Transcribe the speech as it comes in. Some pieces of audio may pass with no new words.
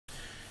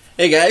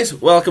Hey guys,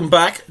 welcome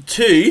back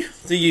to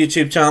the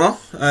YouTube channel.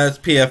 It's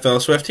PFL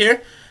Swift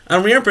here,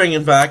 and we are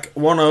bringing back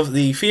one of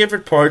the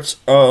favourite parts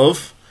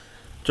of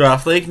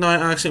Draft League.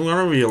 Now, actually, I'm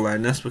going to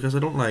realign this because I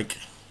don't like...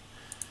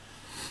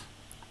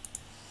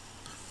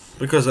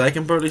 because I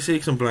can barely see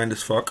because I'm blind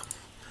as fuck.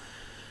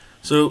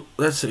 So,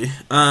 let's see.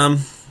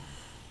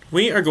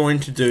 We are going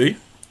to do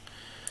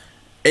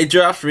a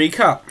draft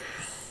recap,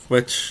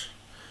 which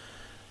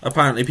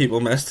apparently people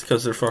missed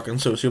because they're fucking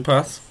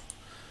sociopaths.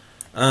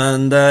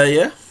 And,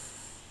 yeah.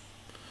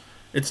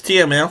 It's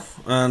TML,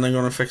 and I'm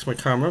going to fix my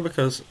camera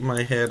because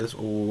my head is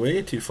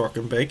way too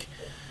fucking big.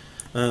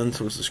 And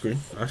so is the screen,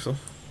 actually.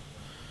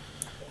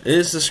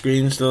 Is the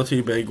screen still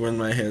too big when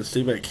my head's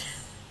too big?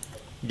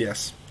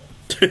 Yes.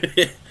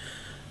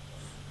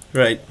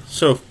 Right,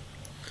 so.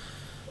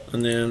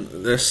 And then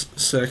this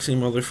sexy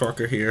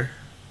motherfucker here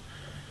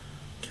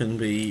can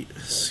be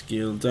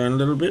scaled down a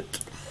little bit.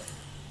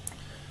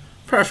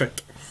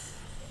 Perfect.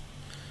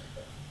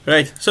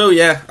 Right, so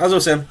yeah, as I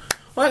was saying,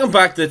 welcome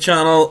back to the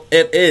channel.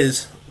 It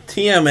is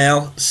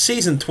TML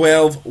Season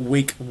 12,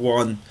 Week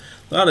 1.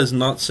 That is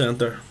not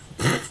center.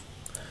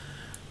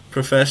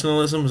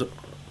 Professionalism is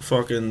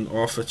fucking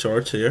off the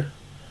charts here.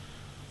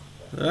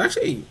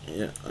 Actually,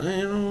 yeah,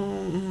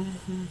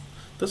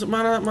 does it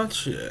matter that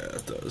much? Yeah,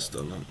 it does,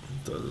 doesn't it?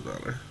 It does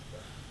matter.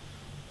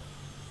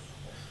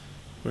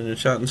 When you're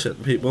chatting shit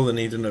to people, they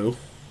need to know.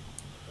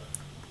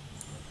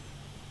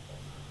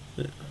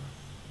 Yeah.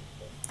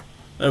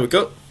 There we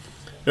go.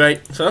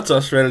 Right, so that's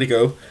us ready to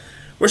go.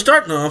 We're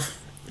starting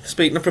off,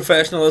 speaking of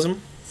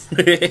professionalism,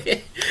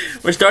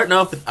 we're starting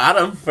off with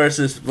Adam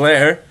versus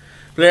Blair.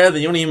 Blair,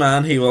 the only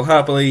man who will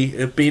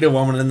happily beat a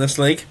woman in this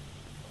league.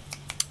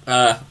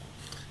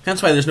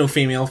 Hence why there's no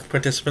female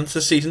participants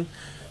this season.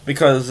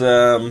 Because,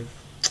 well,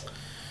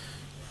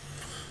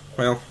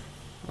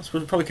 I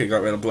suppose we probably could have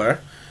got rid of Blair.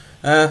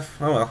 Oh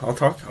well, I'll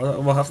talk.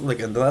 We'll have to look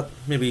into that.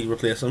 Maybe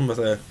replace him with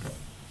a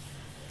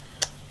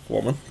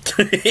woman.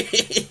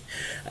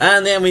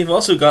 And then we've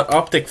also got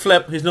Optic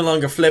Flip, who's no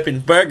longer flipping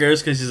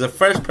burgers because he's the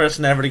first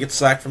person ever to get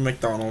sacked from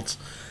McDonald's.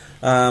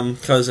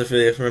 Because if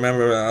you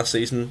remember last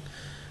season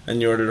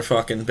and you ordered a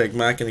fucking Big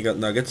Mac and you got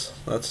nuggets,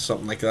 that's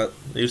something like that.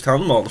 He was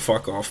telling them all to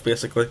fuck off,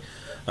 basically.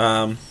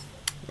 As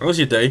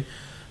you do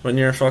when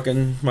you're a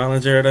fucking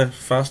manager at a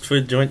fast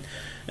food joint.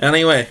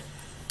 Anyway,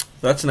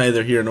 that's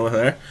neither here nor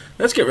there.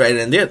 Let's get right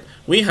into it.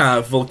 We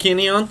have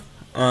Volcanion,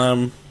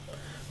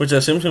 which I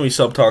assume is going to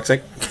be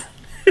subtoxic.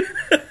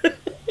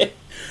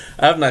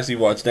 I haven't actually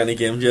watched any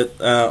games yet,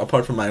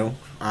 apart from my own,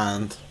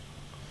 and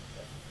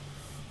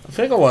I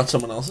think I watched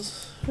someone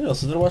else's. Who else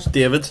did I watch?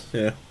 David.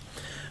 Yeah.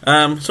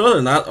 So other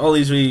than that, all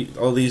these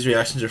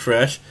reactions are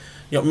fresh.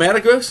 You got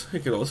Metagross, who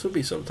could also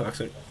be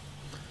subtoxic.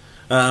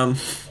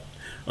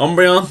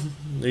 Umbreon,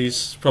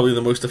 he's probably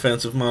the most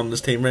offensive man on this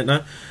team right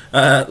now.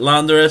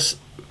 Landorus,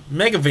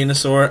 Mega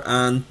Venusaur,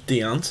 and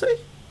Deontay.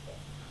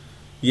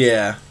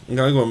 Yeah, I'm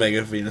gonna go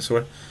Mega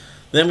Venusaur.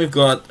 Then we've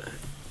got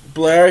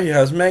Blair, who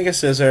has Mega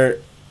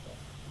Scissor,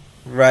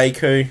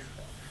 Raikou,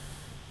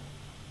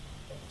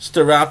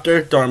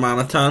 Staraptor,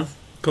 Darmanitan,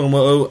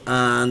 Como,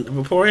 and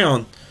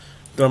Vaporeon.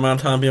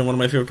 Darmanitan being one of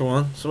my favourite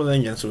ones, so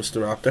then again, so is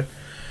Staraptor.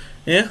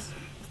 Yeah,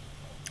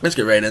 let's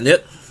get right into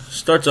it.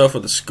 Starts off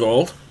with a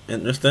Scald.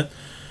 Interesting.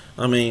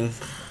 I mean,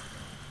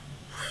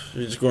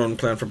 you're just going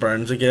playing for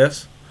burns, I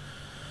guess.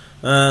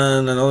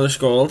 And another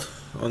Scald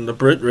on the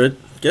Brute Route.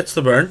 Gets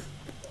the burn,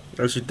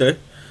 as you do.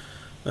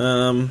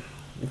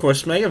 Of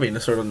course, Mega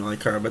Venusaur doesn't really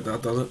care about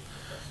that, does it?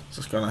 It's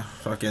just gonna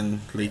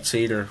fucking lead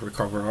seed or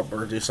recover up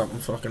or do something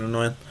fucking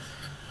annoying.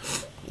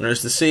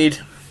 There's the seed,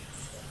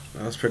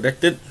 as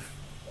predicted.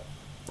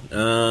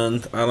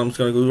 And Adam's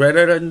gonna go right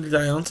out into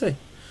Deontay.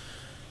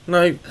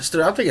 Now,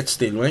 Staraptor gets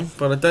Steel Wing,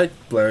 but I doubt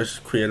Blair's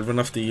creative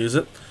enough to use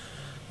it.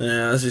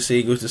 As you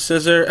see, he goes to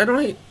Scissor. I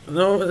don't know,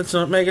 no, it's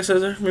not Mega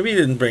Scissor. Maybe he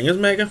didn't bring his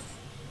Mega.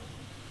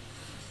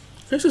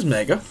 Here's his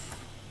Mega.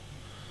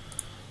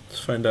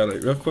 Let's find that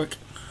out real quick.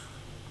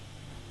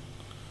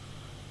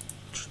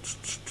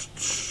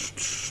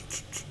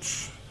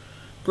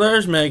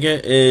 Blair's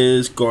Mega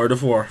is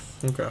Gardevoir.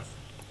 Okay.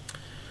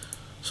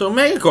 So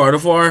Mega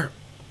Gardevoir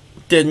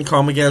didn't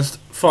come against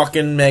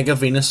fucking Mega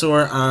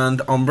Venusaur and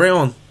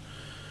Umbreon.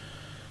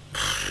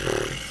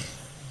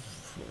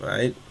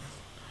 Right.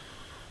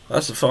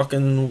 That's the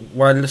fucking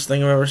wildest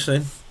thing I've ever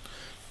seen.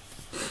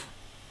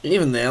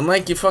 Even then,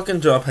 like, you fucking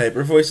drop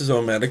Hyper Voices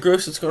on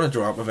Metagross, it's gonna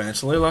drop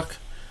eventually, look.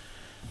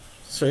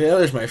 So yeah,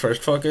 there's my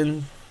first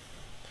fucking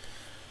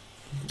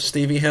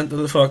Stevie hint of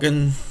the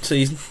fucking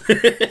season.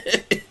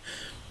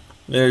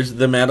 There's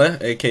the meta,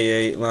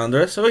 aka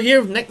Landorus. So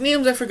here,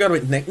 nicknames, I forgot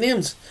about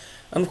nicknames.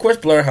 And of course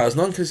Blair has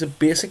none, because he's a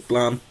basic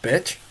bland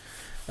bitch.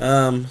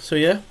 So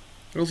yeah,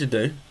 what else you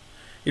do?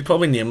 You'd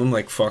probably name them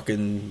like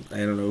fucking, I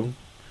don't know,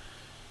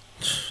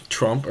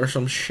 Trump or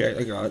some shit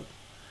like that.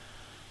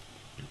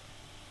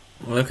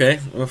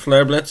 Okay, well,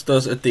 Flare Blitz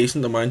does a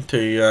decent amount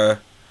to,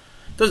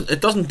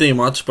 it doesn't do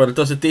much, but it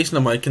does a decent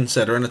amount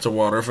considering it's a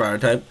water fire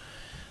type.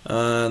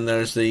 And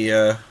there's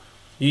the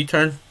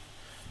U-turn.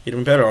 You'd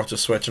have been better off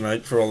just switching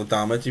out for all the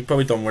damage. You've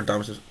probably done more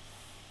damage.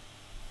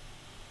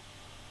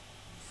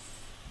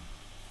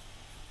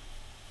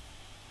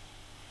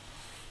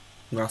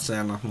 Not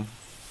saying nothing.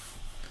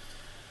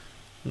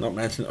 Not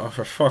mentioning. Oh,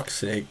 for fuck's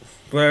sake.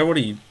 Blair, what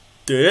are you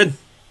doing?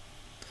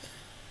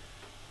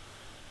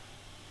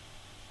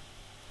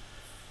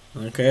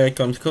 Okay, here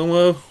comes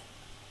Como.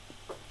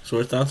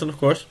 Switch dancing, of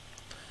course.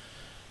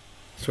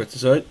 Switch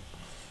this out.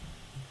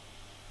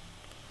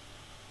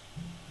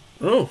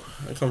 Oh,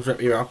 here comes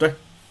Rippy Raptor.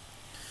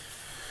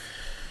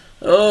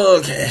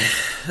 Okay,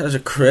 there's a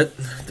crit.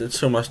 Did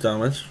so much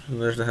damage.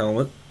 And there's the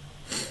helmet.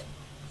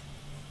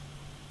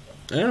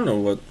 I don't know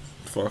what.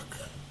 Fuck.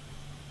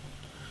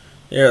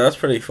 Yeah, that's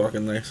pretty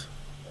fucking nice.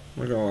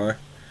 I'm not gonna lie.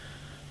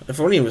 If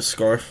only it was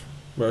Scarf.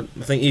 But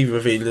I think he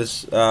revealed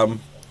his.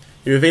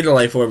 He revealed a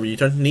life orb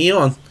return.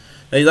 Neon.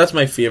 Hey, that's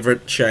my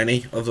favourite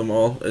shiny of them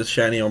all. Is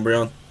shiny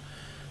Umbreon.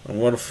 And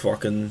what a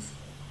fucking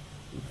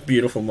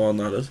beautiful mon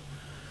that is.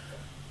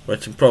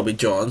 Which probably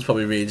John's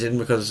probably raging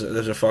because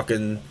there's a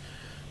fucking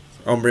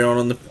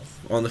Umbreon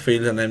on the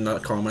field and I'm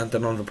not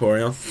commenting on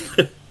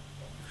Vaporeon.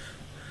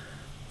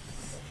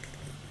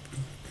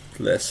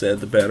 Less said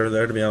the better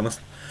there, to be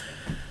honest.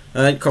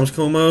 And comes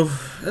Como.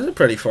 It's a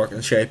pretty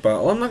fucking shite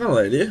battle, I'm not gonna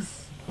lie to you.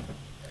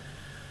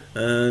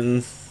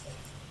 And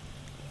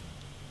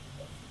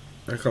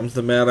there comes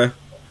the meta.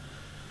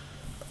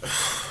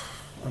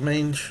 I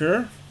mean,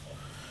 sure.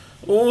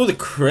 Oh, the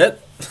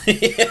crit.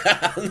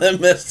 Yeah, and the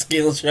missed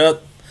skill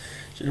shot.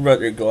 Should have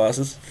brought your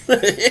glasses.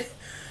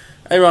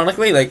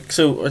 Ironically, like,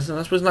 so, I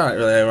suppose not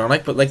really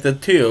ironic, but like the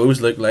two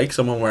O's look like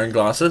someone wearing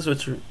glasses,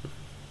 which you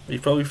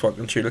probably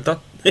fucking should have done.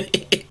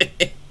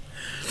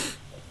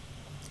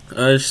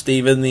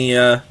 Steven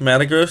the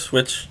Metagross,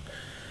 which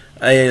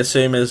I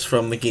assume is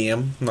from the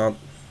game, not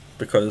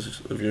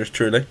because of yours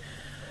truly.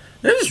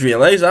 I just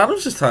realised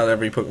Adam's just had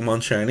every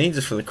Pokemon shiny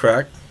just for the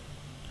crack.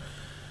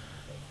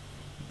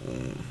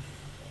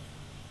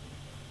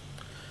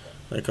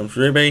 There comes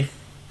Ruby.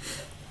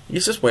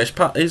 He's just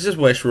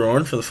wish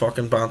roaring for the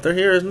fucking banter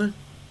here, isn't he?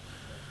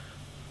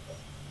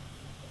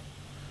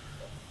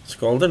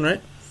 Scalding,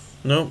 right?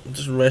 No,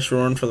 just wish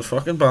roaring for the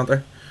fucking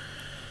banter.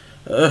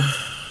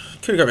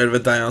 Could have got rid of a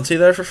Diancie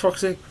there for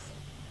fuck's sake.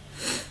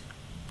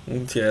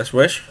 Yes,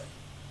 wish.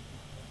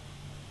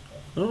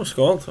 Oh,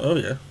 Scald. Oh,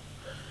 yeah.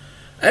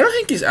 I don't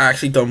think he's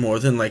actually done more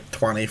than like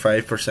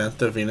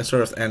 25% of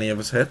Venusaur with any of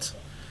his hits.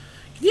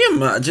 Can you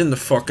imagine the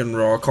fucking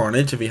raw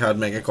carnage if he had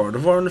Mega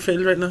Gardevoir on the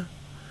field right now?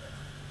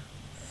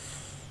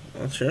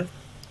 Not sure.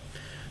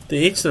 To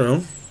each their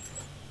own.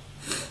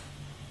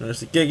 There's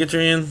the Giga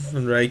Drain,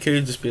 and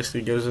Raikou just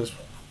basically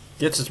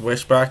gets his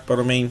wish back, but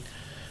I mean,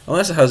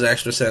 unless it has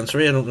extra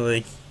sensory, I don't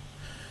really.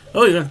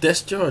 Oh, you're gonna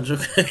discharge,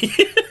 okay.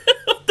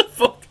 What the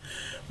fuck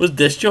was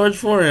discharge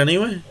for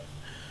anyway?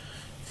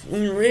 I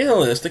mean,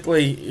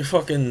 realistically,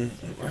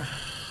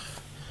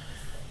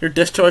 you're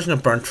discharging a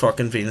burnt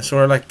fucking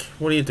Venusaur, like,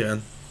 what are you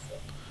doing?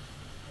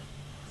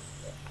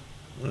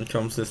 When it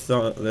comes to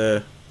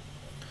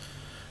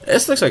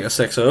this looks like a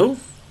 6-0.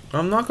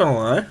 I'm not gonna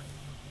lie.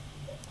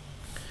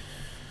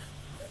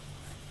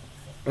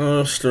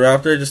 Oh,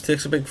 Staraptor just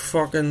takes a big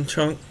fucking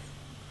chunk.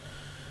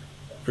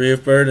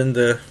 Brave Bird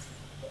into.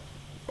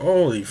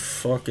 Holy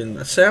fucking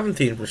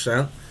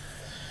 17%.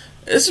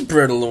 This is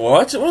brutal to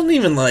watch. It wasn't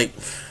even like.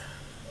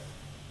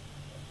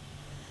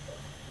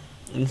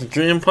 It's a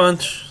Dream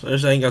Punch. I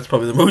think that's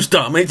probably the most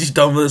damage he's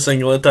done with a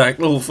single attack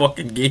the whole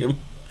fucking game.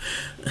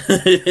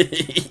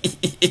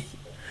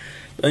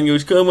 Then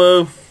goes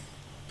Como.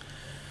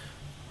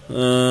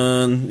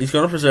 And he's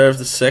going to preserve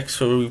the 6,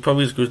 so he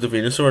probably just goes to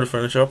Venusaur to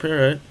finish up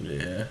here, right?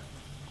 Yeah.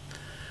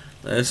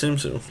 I assume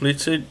so. Leech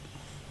Seed.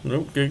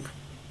 Nope, gig.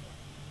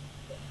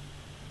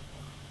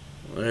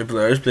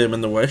 Blair's blaming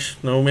the wish.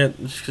 No, mate,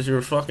 it's because you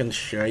were fucking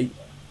shite.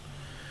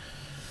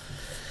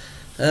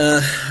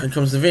 And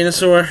comes the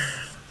Venusaur.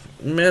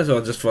 You may as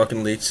well just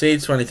fucking Leech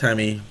Seed, so anytime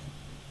he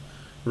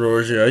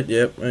roars you out,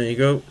 yep, there you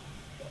go.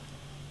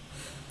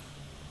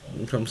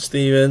 And comes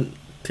Steven,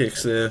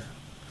 takes the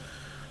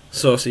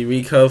saucy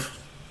Recov.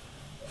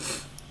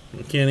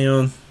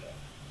 Volcanion.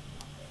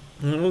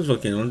 What does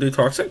Volcanion do?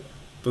 Toxic?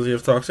 Does he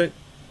have Toxic?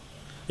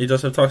 He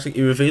does have Toxic.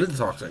 He revealed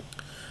Toxic.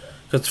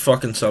 Because it's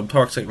fucking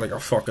sub-toxic like a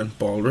fucking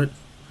ball root.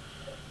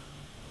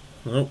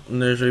 Oh,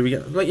 and there's Ruby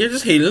again. Like, you're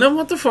just healing him?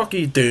 What the fuck are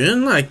you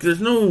doing? Like, there's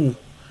no.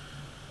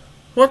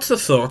 What's the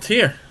thought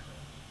here?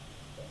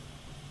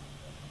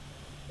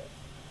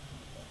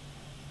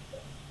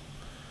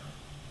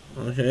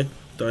 Okay,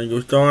 down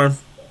goes Darn.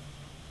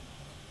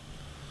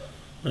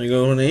 There you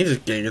go, and he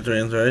just Giga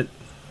Drains, right?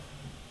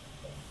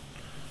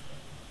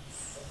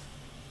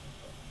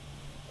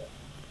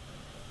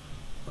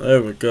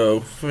 There we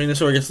go.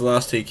 Venusaur gets the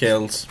last 2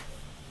 kills.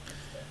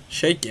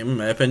 Shite game in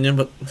my opinion,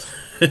 but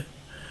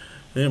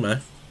yeah,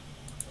 man.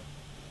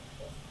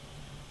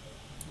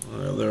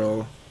 Well, they're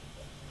all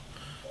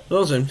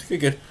in.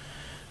 Good.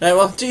 Right,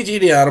 well, GG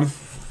to Adam.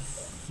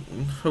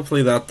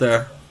 Hopefully that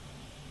at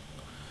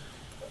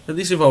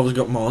least you've always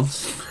got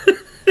mons.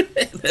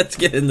 Let's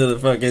get into the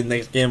fucking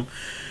next game,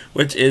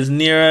 which is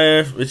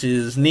Nier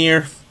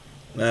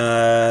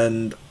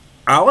and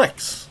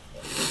Alex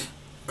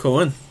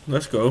Cohen.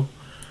 Let's go.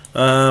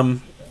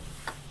 Skarmory,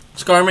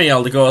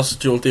 Eldegoss,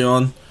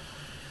 Jolteon,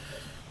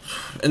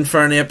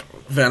 Infernape,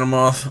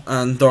 Venomoth,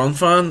 and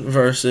Donphan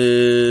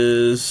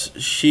versus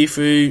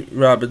Shifu,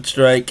 Rapid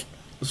Strike,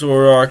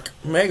 Zoroark,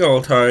 Mega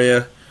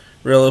Altaria,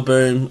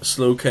 Rillaboom,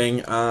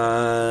 Slowking,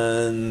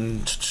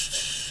 and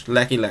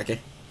Lecky.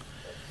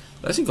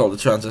 That's he called the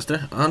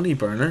Transistor. Andy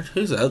Bernard.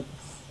 Who's that?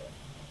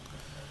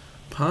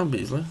 Pam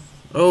Beasley.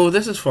 Oh,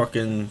 this is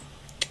fucking...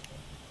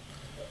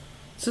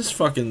 Is this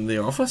fucking The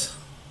Office?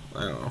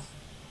 I don't know.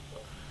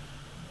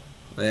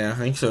 Yeah, I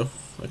think so.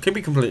 I could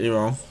be completely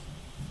wrong.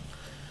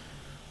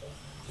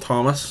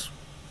 Thomas.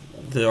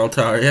 The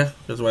Altaria.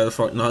 Because why the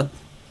fuck not?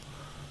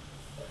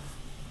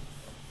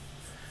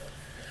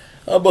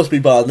 I must be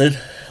banded.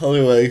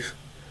 Anyways.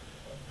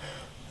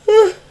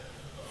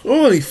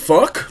 Holy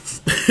fuck.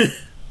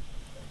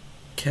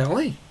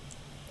 Kelly?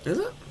 Is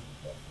it?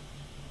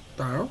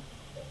 Daryl?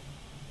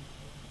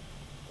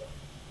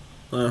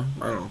 No,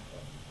 I don't know.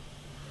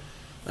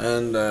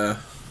 And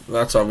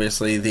that's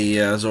obviously the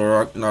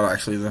Zoroark, not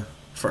actually the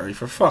furry,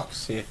 for fuck's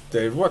sake,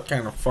 dude. What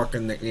kind of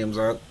fucking nickname's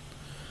that?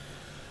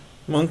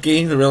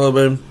 Monkey, the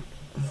Rillaboom,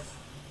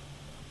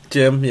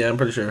 Jim, yeah, I'm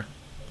pretty sure.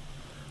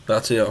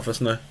 That's The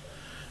Office now.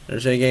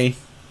 There's Iggy.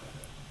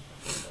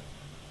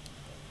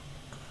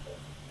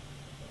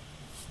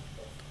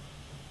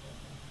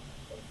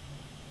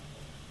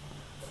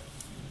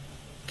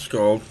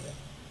 Skull.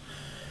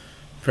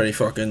 Pretty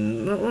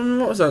fucking...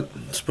 What was that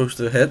supposed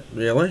to hit,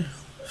 really?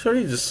 Sure,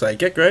 he's just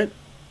psychic, right?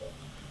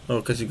 Oh,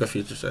 because you got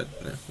future sight.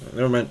 Yeah,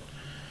 never mind.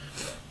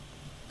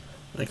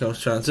 There comes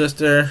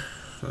Transistor.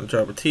 I'll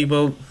drop a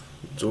T-Bolt.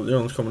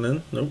 Jolteon's coming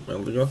in. Nope,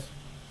 Eldegoss.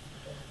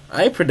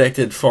 I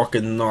predicted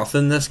fucking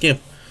nothing this game.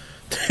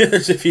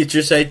 There's a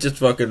future sight just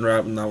fucking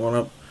wrapping that one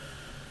up.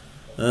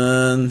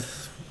 And...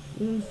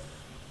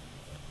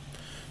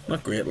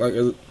 not great, like,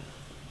 is it?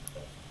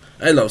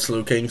 I love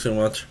Slowking so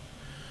much.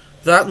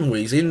 That and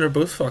Weezing, they're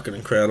both fucking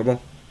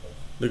incredible.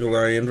 The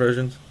Galarian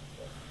versions.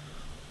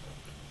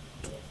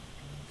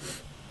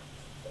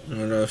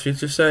 Another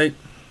future sight.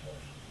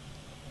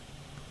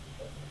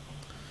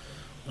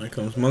 There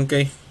comes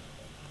Monkey.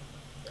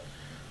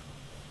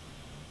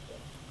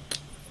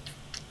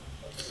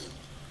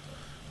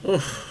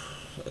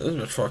 Oof, this is a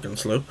bit fucking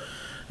slow.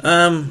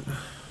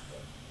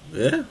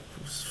 Yeah,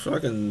 it's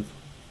fucking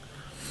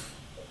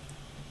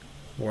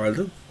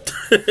wild.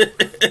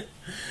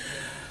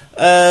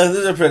 This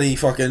is a pretty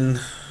fucking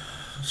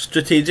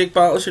strategic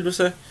battle, should we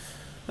say?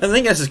 I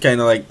think this is kind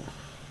of like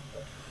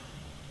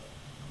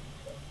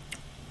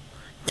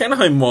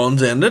how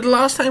Mons ended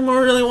last time we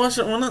really watched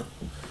it, wasn't it?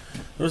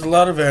 There was a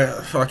lot of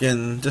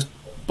fucking just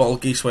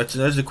bulky switches.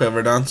 There's the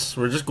Quiver Dance.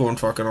 We're just going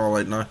fucking all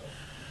out now.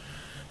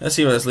 Let's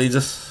see where this leads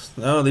us.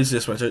 No, it leads to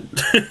a switch out.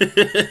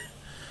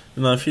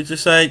 No, future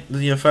sight.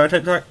 Does he have fire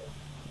type attack?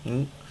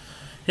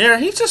 Yeah,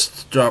 he's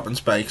just dropping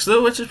spikes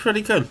though, which is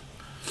pretty cool.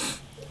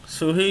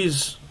 So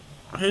who's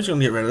going to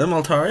get rid of them?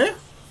 Altaria?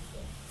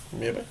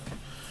 Maybe.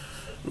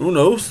 Who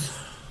knows?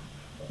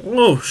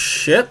 Oh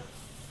shit!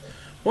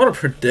 What a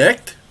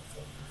predict!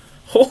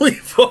 Holy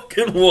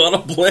fucking what a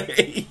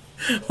play!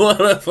 What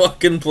a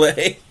fucking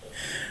play!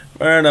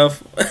 Fair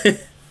enough.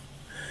 That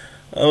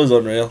was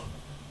unreal.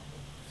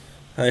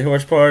 High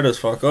horsepower does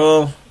fuck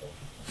all.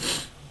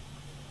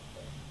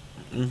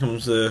 In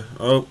comes the...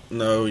 Oh,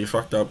 no, you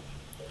fucked up.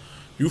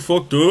 You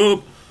fucked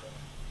up!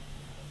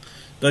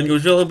 Then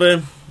goes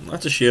Rillaboom.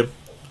 That's a shame.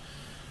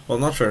 Well,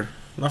 not for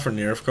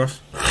Nier, of course.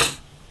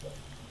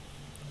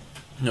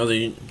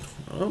 Another...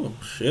 Oh,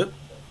 shit.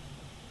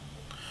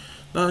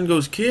 Then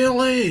goes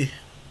Kelly.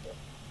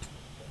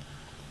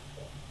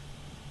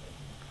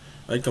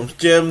 Out comes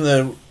Jim,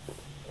 the...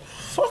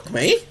 Fuck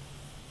me!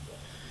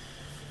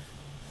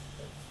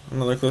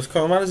 Another close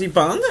combat. Is he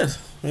banded?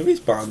 Maybe he's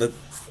banded.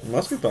 He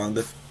must be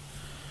banded.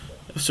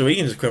 So he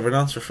can just Quiver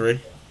Dance for free.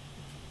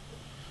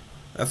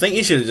 I think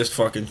he should have just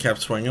fucking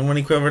kept swinging when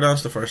he Quiver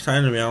Danced the first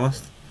time, to be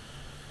honest.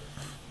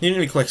 He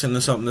usually clicks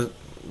into something that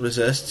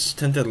resists.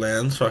 Tinted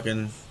Lens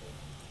fucking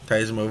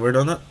ties him over,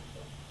 doesn't it?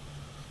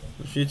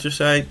 The future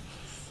sight.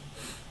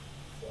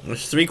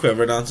 There's 3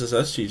 Quiver Dances,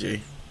 that's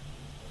GG.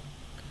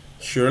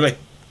 Surely.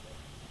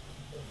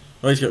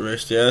 Oh, he's got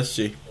wrist, yeah, that's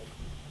G.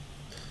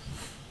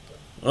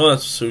 Oh,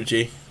 that's so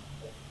G.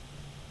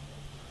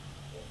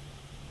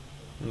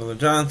 Another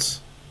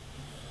dance.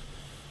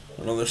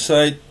 Another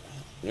sight.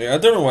 Yeah, I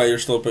don't know why you're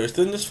still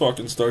boosting. Just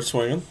fucking start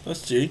swinging.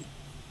 That's G.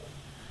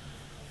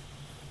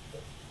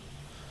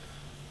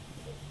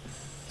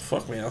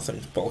 Fuck me, that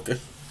thing's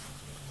bulky.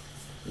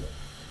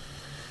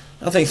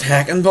 That thing's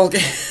hacking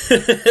bulky.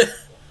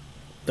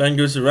 Down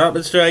goes the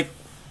Rapid Strike.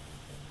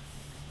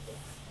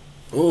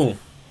 Oh.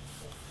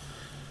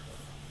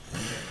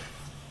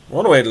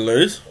 What a way to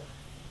lose.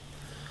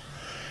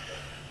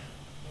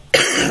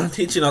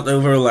 Teach you not to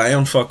over rely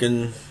on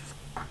fucking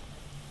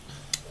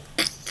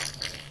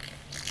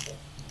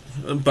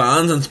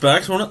bands and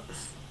specs, won't it?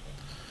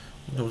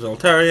 Here comes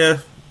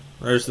Altaria.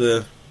 There's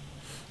the...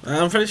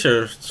 I'm pretty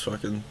sure it's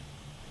fucking...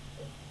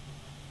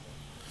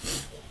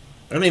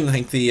 I don't even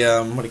think the,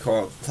 what do you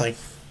call it, thing?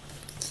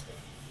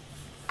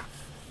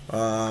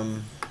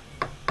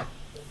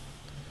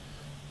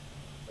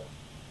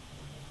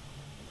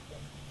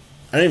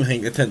 I don't even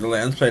think the tinted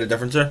lens played a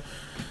difference there.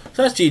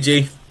 So that's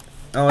GG.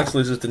 Alex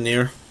loses to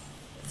Near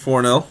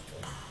 4-0.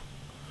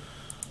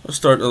 Let's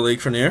start the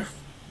league for Near.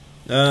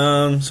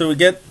 So we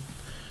get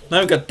now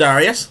we've got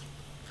Darius.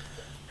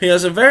 He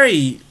has a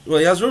very well.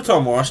 He has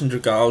Rotom Wash and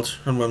Dragald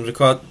and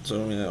Whimsicott.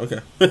 So yeah,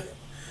 okay.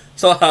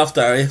 Still half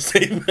Darius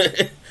team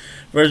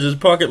versus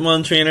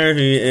Pokémon Trainer, who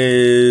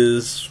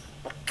is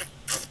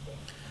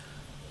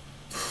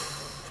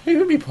who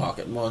would be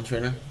Pokémon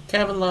Trainer?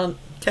 Kevin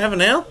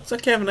L? Is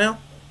that Kevin L?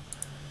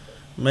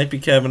 Might be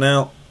Kevin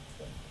L.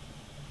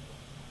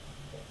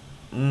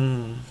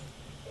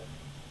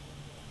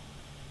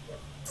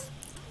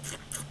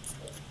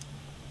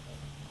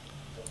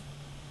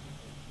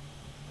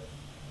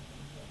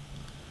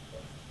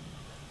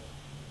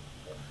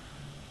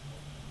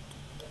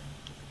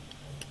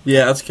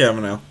 Yeah, that's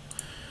Kevin L.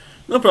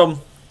 No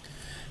problem.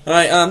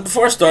 Alright,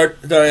 before I start,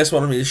 Darius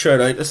wanted me to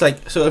shout out. It's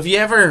like, so have you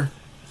ever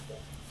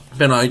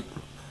been out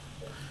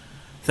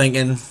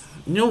thinking,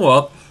 you know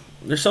what,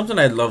 there's something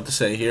I'd love to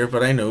say here,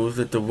 but I know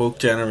that the woke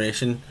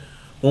generation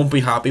won't be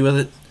happy with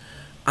it.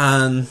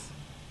 And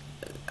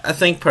I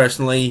think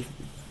personally,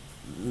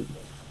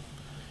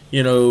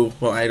 you know,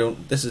 well, I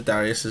don't, this is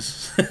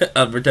Darius's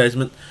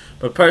advertisement,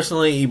 but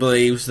personally he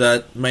believes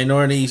that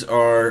minorities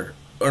are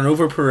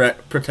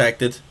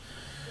overprotected,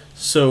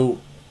 so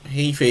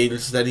he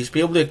feels that he's be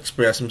able to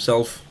express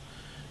himself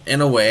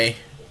in a way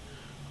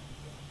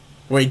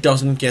where he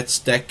doesn't get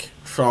stick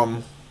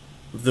from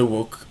the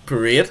woke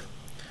parade.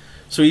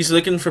 So he's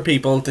looking for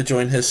people to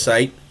join his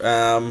site,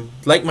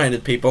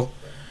 like-minded people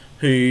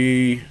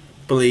who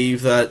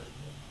believe that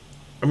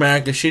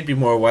America should be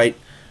more white,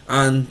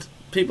 and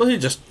people who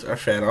just are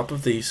fed up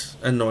of these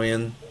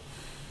annoying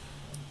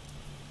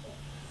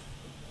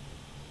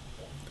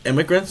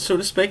immigrants, so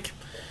to speak.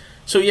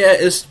 So yeah,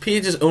 his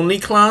page is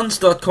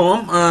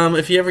onlyklans.com.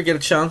 If you ever get a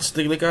chance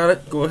to look at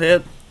it, go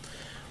ahead.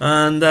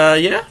 And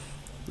yeah,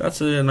 that's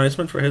the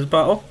announcement for his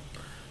battle.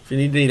 If you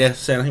need me to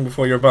say anything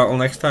before your battle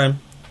next time,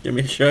 give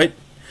me a shout.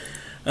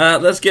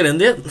 Let's get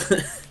into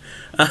it.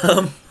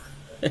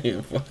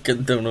 I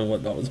fucking don't know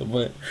what that was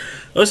about.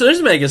 Oh, so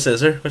there's Mega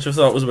Scissor, which I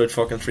thought was about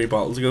fucking 3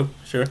 bottles ago.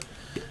 Sure.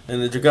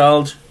 And the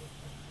Dragald.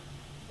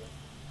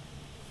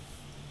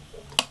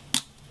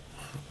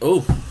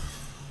 Oh.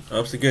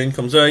 Obstagoon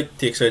comes out,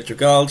 takes out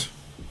Dragald.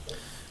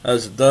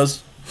 As it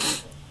does.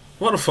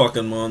 What a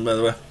fucking mon, by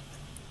the way.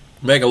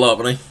 Mega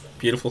Lopunny.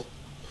 Beautiful.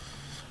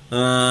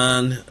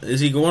 And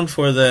is he going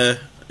for the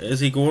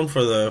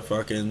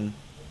fucking,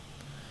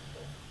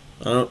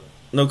 I don't,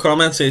 no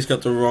comments say he's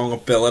got the wrong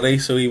ability,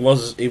 so he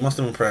must have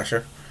been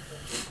pressure,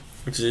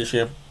 which is a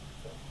shame.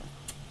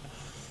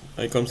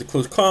 Now comes to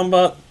close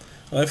combat.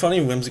 I funny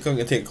Whimsicott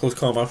can take close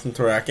combat from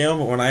Terrakion,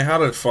 but when I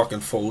had it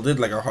fucking folded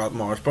like a hot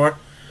Mars bar,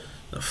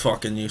 the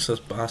fucking useless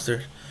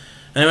bastard.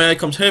 Anyway, out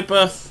comes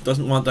Hoopa,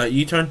 doesn't want that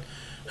U-turn.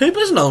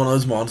 Hoopa's another one of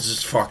those monsters,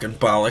 just fucking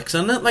bollocks,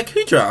 isn't it? Like,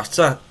 who drafts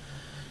that?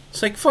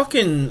 It's like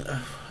fucking,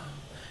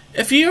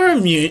 if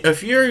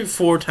you're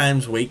 4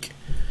 times weak,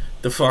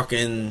 the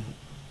fucking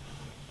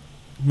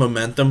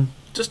momentum,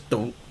 just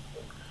don't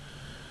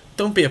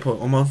be a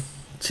Pokemon.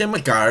 Same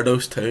with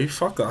Gyarados too.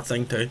 Fuck that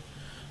thing too.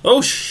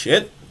 Oh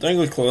shit!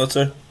 Dingle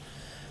Closer.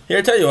 Here,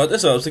 I tell you what,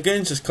 this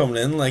Obstagoon's just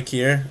coming in like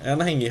here.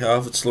 Anything you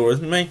have that's slower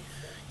than me,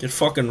 get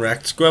fucking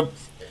wrecked, scrub.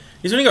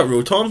 He's only got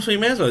Rotom, so you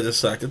may as well just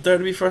sack it there,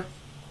 to be fair.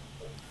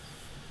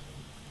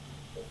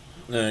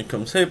 Then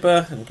comes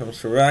Hoopa, and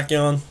comes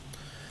Terrakion.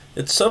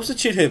 It's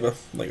substitute Hoopa.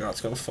 Like,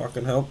 that's gonna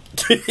fucking help.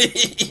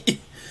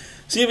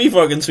 See if he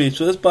fucking sweeps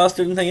with this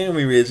bastard and thinking of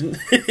me raging.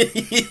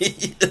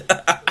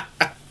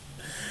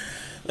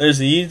 There's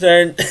the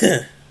U-turn.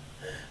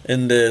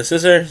 And the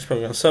Scissor. He's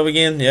probably gonna sub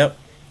again. Yep.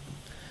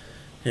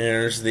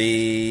 Here's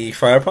the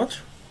Fire Punch.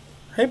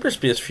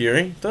 Hyperspace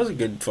Fury. Does a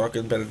good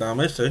fucking bit of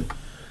damage too.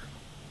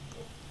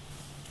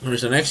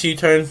 There's the next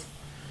U-turn.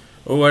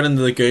 Oh, out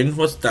into the Lagoon.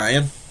 What's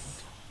dying?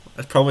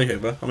 It's probably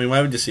Hoopa. I mean,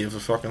 why would you save the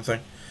fucking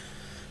thing?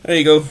 There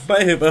you go.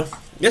 Bye, Hoopa.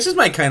 This is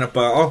my kind of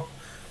battle.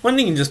 When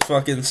you can just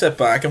fucking sit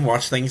back and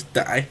watch things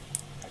die.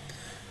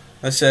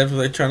 I said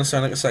without trying to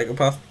sound like a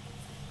psychopath.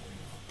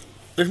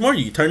 There's more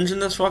U-turns in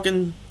this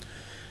fucking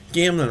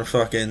game than a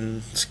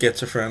fucking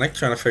schizophrenic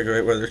trying to figure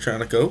out where they're trying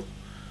to go.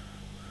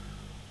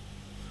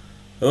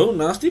 Oh,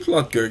 Nasty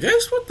Plot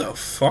Gurgeist? What the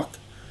fuck?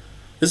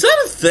 Is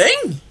that a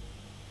thing?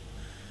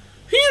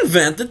 Who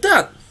invented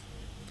that?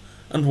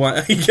 And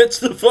why? He gets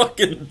the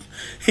fucking,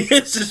 he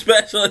gets the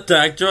special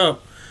attack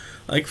drop.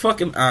 Like,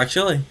 fucking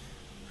actually.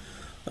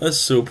 That's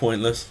so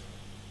pointless.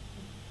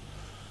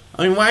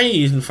 I mean, why are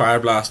you using Fire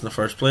Blast in the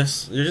first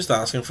place? You're just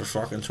asking for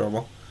fucking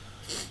trouble.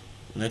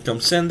 And then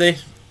comes Cindy.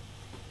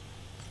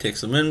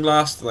 Takes the Moon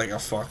Blast like a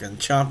fucking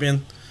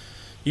champion.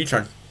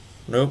 U-turn.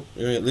 Nope,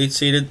 you're gonna get lead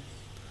seated.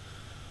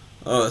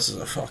 Oh, this is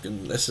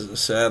a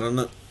set, isn't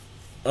it?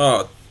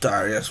 Oh,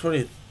 Darius, what are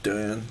you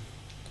doing?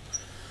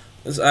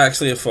 It's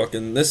actually a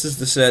fucking, this is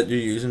the set you're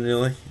using,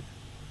 really?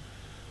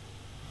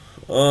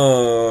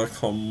 Oh,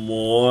 come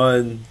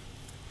on.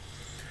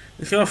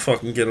 He's gonna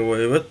fucking get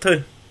away with it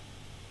too.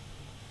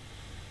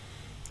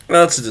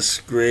 That's a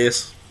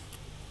disgrace.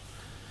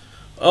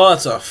 Oh,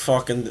 that's a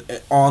fucking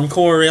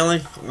encore,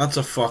 really? That's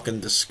a fucking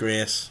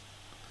disgrace.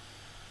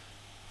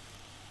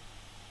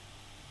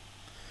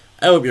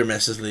 I hope your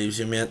missus leaves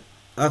you, mate.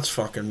 That's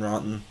fucking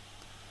rotten.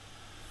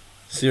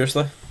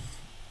 Seriously?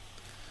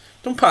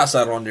 Don't pass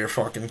that on to your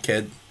fucking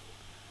kid.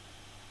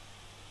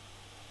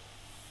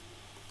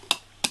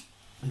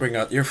 Bring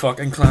out your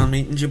fucking clan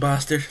meetings, you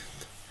bastard.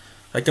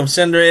 Like I'm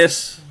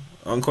Cinderace.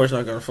 Of course,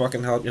 not gonna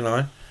fucking help you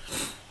now.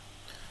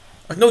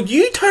 Like, no,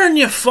 you turn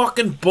your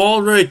fucking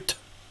ball route.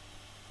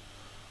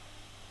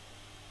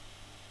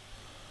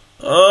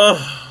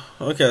 Oh,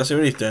 okay, I see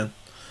what he's doing.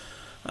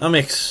 That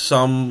makes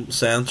some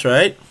sense,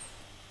 right?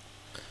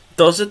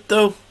 Does it,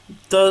 though?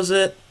 Does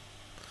it?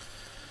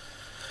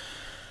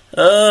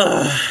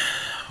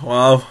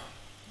 Wow.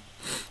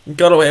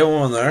 Got away with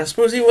one there. I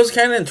suppose he was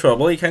kind of in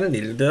trouble. He kind of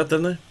needed that,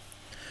 didn't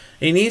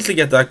he? He needs to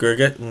get that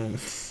Gurgit.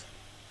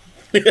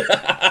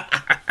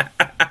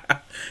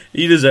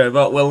 You deserve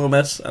that, Will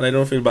Miss, and I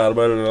don't feel bad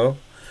about it at all.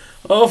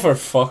 Oh, for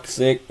fuck's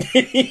sake.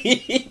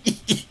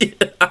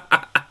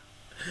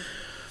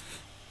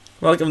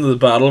 Welcome to the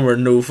battle where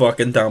no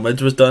fucking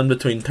damage was done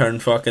between turn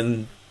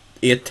fucking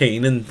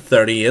 18 and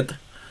 38.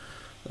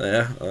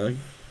 Yeah,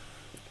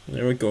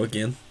 there we go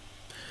again.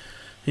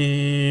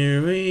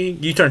 Here we...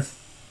 U-turn.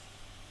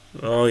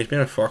 Oh, he's been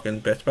a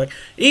fucking bitch back.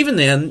 Even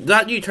then,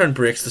 that U-turn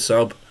breaks the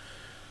sub.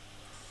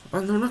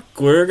 Oh no, not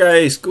Gwar,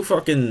 guys. Go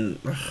fucking...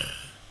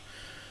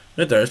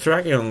 Right there, is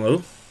Terrakion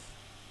low?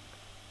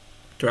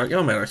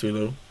 Terrakion might actually be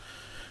low.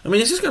 I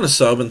mean, he's just gonna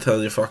sub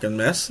until you fucking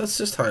miss. That's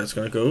just how it's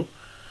gonna go.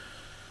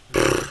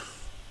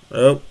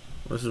 Oh,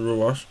 this is a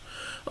wash.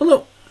 Oh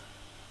no!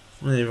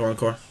 Maybe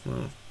encore.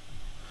 Oh.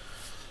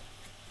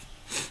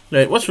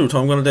 Right, what's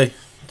Rotom gonna do?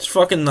 It's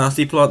fucking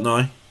nasty plot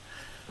now.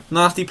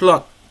 Nasty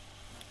plot.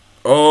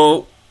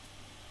 Oh.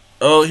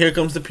 Oh, here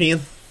comes the pain.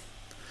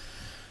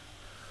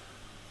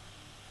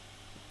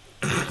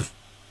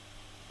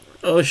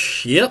 Oh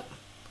shit.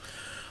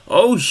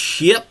 Oh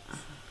shit.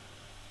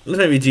 This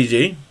might be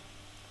GG.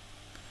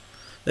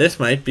 This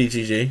might be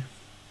GG.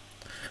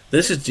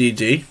 This is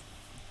GG.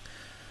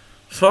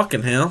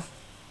 Fucking hell.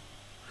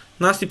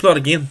 Nasty plot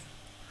again.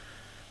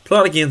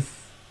 Plot again.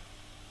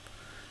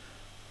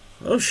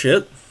 Oh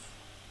shit.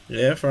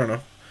 Yeah, fair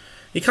enough.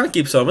 He can't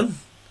keep subbing.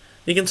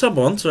 He can sub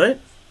once, right?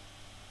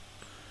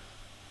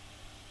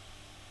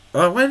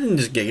 Oh, why didn't he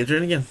just Giga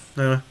Drain again?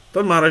 Anyway,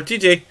 doesn't matter.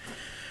 GG.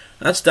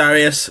 That's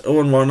Darius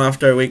 0-1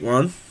 after week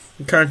 1.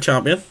 Current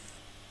champion.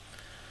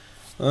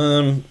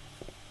 Let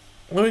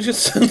me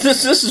just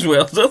this as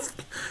well. That's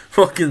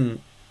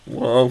fucking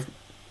wow.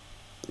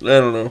 I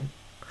don't know.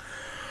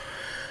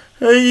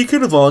 You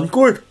could have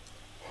encored.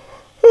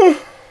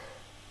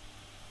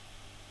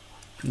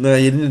 No,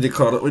 you didn't need to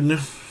call it, wouldn't you?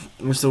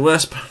 There's the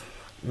Wisp.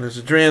 There's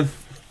the Drain.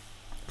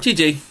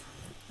 GG.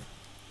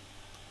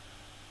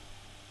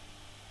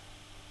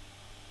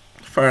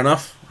 Fair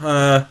enough.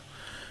 Well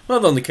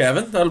done to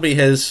Kevin. That'll be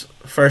his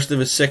first of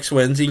his 6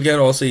 wins he'll get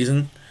all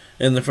season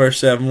in the first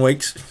 7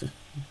 weeks.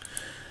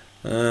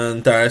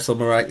 And Darius will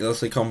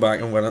miraculously come back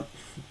and win it.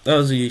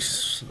 As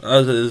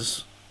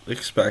is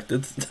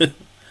expected.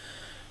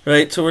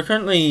 Right, so we're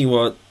currently,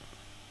 what?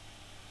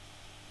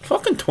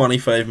 Fucking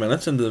 25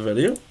 minutes into the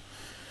video.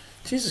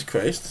 Jesus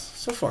Christ.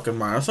 It's a fucking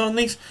marathon,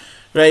 these.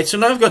 Right, so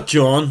now I've got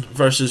John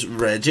versus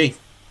Reggie.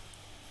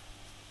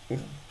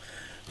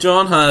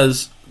 John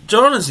is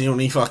the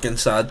only fucking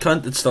sad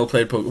cunt that still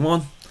played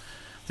Pokemon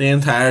the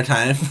entire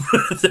time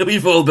that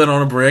we've all been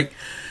on a break.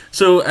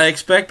 So I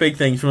expect big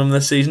things from him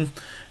this season.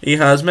 He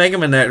has Mega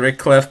Manectric,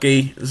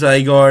 Klefki,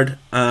 Zygarde,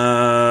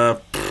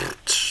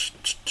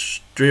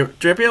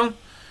 Drapion,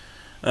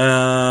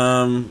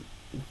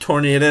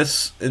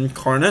 Tornadus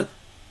Incarnate,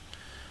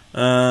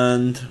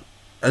 and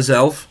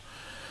Azelf.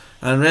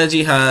 And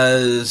Reggie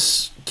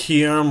has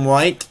Kyurem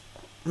White,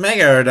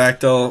 Mega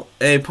Aerodactyl,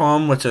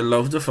 Apom, which I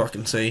love to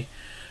fucking see,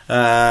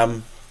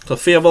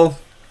 Clefable,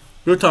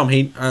 Rotom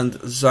Heat, and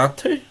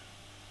Xatu.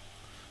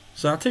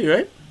 Xatu,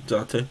 right?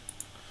 Xatu.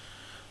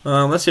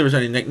 Let's see if there's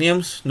any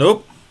nicknames.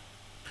 Nope.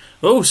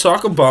 Oh,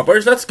 Sock and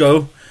Boppers, let's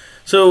go.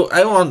 So,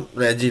 I want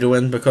Reggie to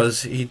win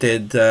because he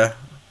did,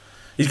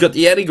 he's got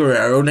the Eddie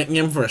Guerrero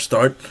nickname for a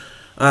start.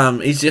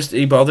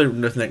 He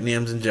bothered with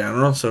nicknames in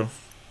general, so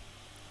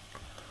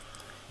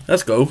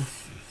let's go.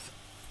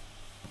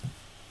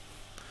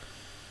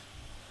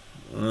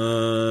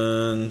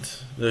 And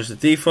there's the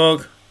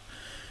Defog.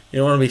 You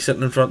don't want to be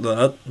sitting in front of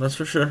that, that's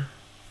for sure.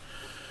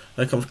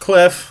 There comes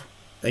Clef,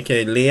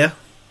 aka Leia.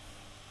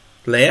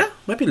 Leia?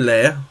 Might be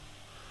Leia.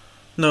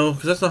 No,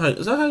 because that's not how.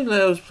 Is that how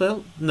Leia was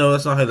spelled? No,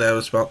 that's not how Leia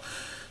was spelled.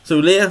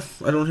 So Leia,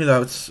 I don't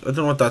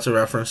know what that's a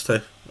reference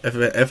to,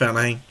 if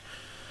anything.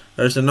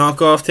 There's the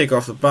knockoff, take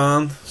off the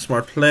band,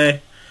 smart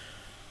play.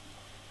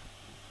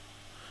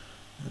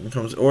 And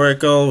comes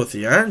Oracle with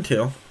the Iron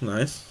Tail,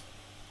 nice.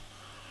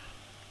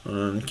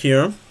 And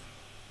Kyurem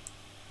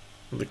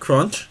with the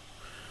Crunch.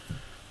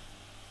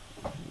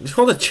 It's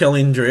called a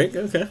Chilling Drake,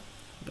 okay.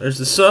 There's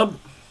the sub.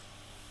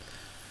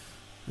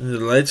 There's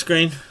the light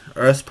screen.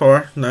 Earth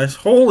Power, nice.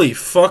 Holy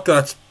fuck,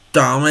 that's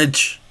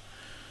damage.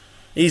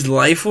 He's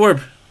Life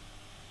Orb.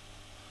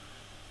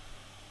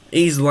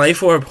 He's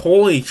life orb.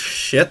 Holy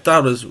shit,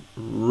 that was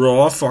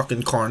raw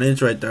fucking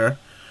carnage right there.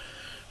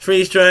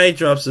 Freeze dry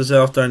drops his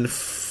health down to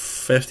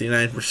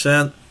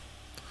 59%.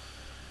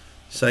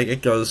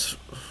 Psychic does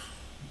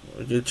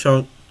a good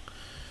chunk.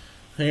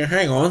 Here,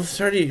 hang on,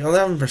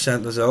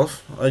 11% his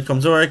health. Out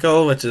comes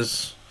Oracle, which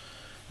is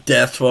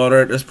death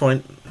fodder at this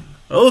point.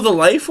 Oh, the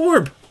life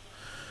orb.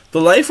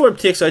 The life orb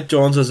takes out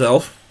John's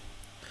elf.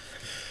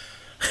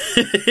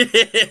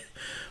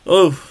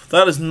 Oh,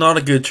 that is not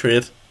a good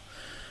trade.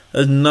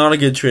 That is not a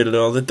good trade at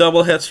all. The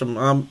double hits from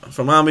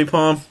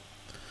Ambipom.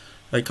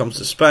 Out comes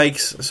the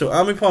spikes. So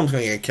Ambipom's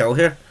going to get killed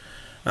here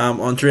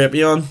on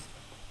Drapion.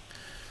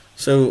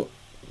 So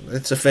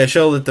it's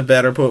official that the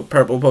better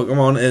purple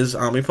Pokemon is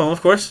Ambipom,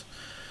 of course.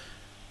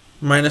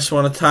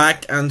 -1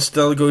 attack and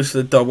still goes to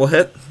the double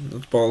hit.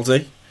 That's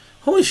ballsy.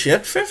 Holy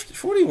shit,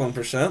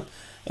 41%.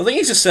 I think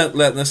he's just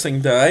letting this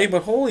thing die,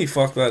 but holy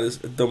fuck, that is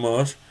a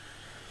damage.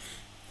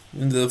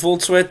 Into the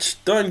Volt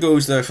Switch, down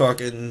goes the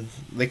fucking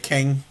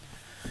King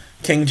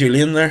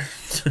Julian there.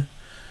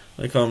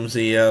 There comes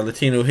the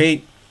Latino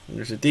Heat.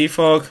 There's a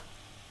Defog.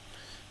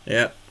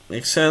 Yeah,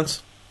 makes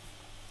sense.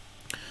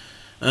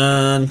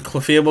 And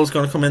Clefable's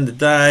going to come in to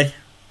die.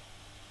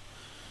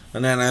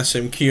 And then I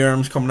assume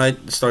Kyurem's coming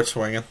out to start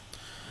swinging.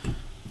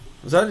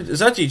 Is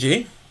that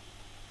GG?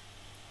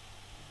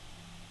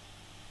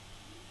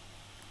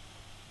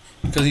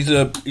 Because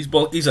he's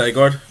bulky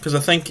Zygarde. Because I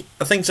think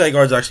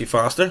Zygarde's actually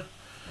faster,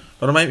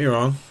 but I might be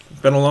wrong.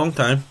 It's been a long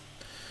time.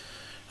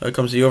 Out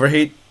comes the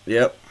Overheat.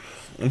 Yep,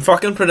 I'm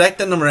fucking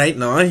predicting them right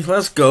now.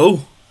 Let's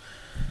go.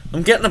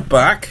 I'm getting it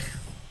back.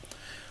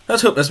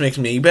 Let's hope this makes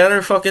me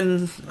better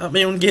fucking at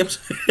my own games.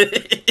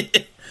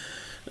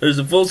 There's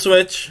a Volt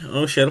Switch.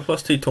 Oh shit, a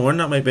 +2 Torn.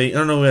 That might be. I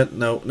don't know yet.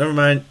 No, never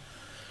mind.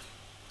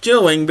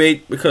 Jill Wing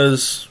Beat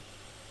because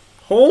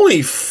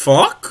holy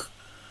fuck.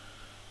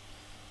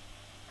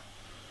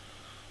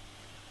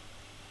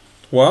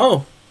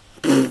 Wow.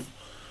 I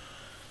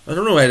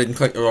don't know why I didn't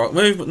click the rock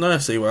move, but now I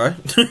see why.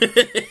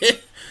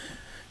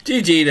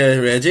 GG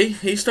to Reggie.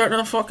 He's starting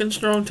off fucking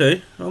strong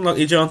too.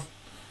 Unlucky John.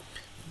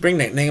 Bring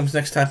nicknames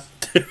next time.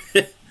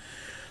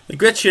 The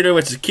Grit Shooter,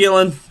 which is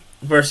Keelan,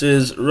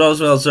 versus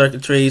Roswell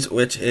Circuitries,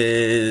 which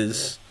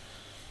is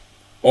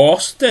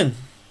Austin.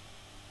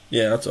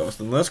 Yeah, that's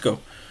Austin. Let's go.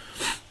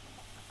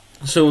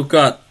 So we've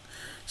got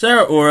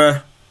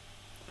Zeraora,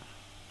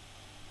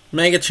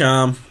 Mega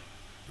Cham,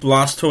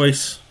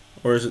 Blastoise,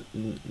 or is it?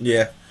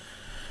 Yeah.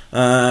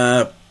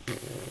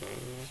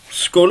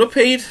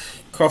 Scolipede,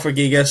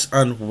 Coffergigas,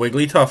 and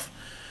Wigglytuff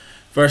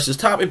versus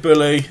Tapu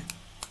Bulu,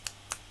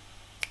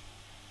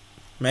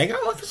 Mega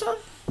Alakazam?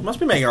 Must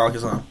be Mega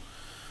Alakazam.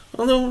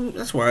 Although,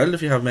 that's wild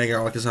if you have Mega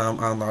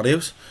Alakazam and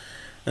Latios.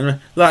 Anyway,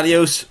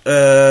 Latios,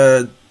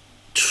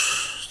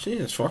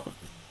 Jesus, fuck.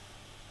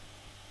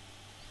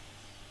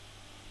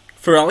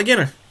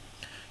 Feraligatr,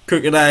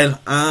 Crocodile,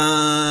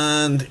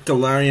 and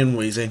Galarian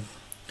Weezing.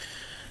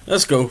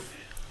 Let's go.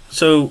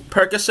 So,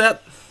 Percocet,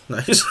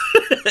 nice.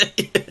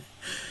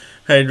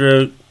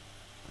 Hydrocodone?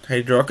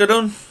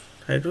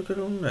 I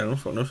don't know,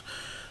 fuck knows.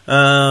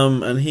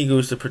 And he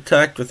goes to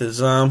Protect with his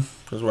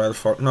because why the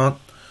fuck not?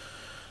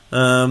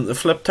 The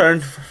Flip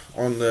Turn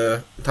on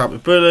the Tapu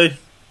Bulu,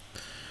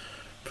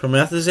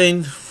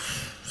 Promethazine,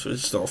 so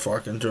it's still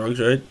fucking drugs,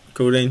 right?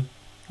 Codeine,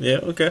 yeah,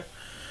 okay.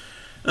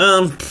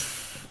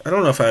 I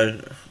don't know if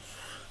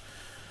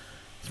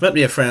it's meant to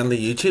be a friendly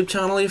YouTube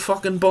channel, you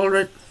fucking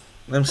bullrit.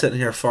 I'm sitting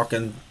here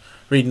fucking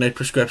reading out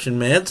prescription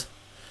meds.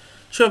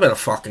 Show a bit of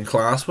fucking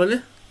class, will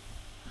you?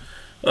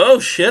 Oh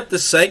shit, the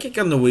Psychic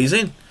and the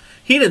Weezing.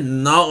 He did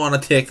not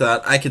want to take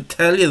that. I could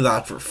tell you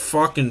that for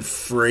fucking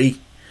free.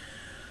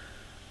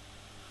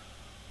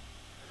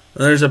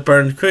 There's a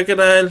Burned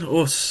Crocodile.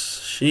 Oh,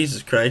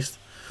 Jesus Christ.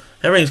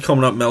 Everything's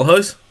coming up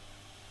Millhouse.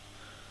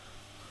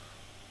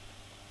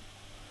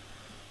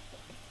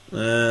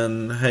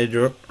 And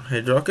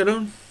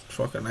Hydrocodone?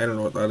 Fucking, I don't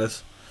know what that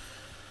is.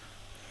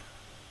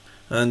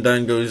 And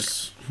down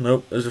goes...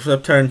 Nope, there's a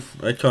Flip Turn.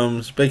 Out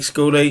comes Big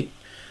Scoley.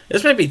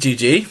 This might be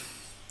GG.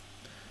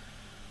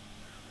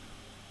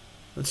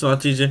 It's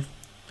not GG.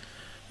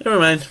 Never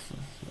mind.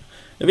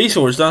 If he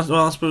Swords Dance,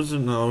 well, I suppose...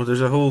 No,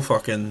 there's a whole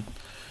fucking...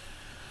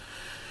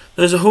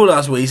 There's a whole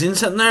ass Weezing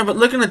sitting there, but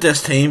looking at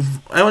this team,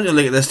 I want you to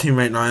look at this team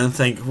right now and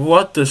think,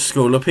 what does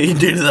Scolipede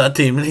do to that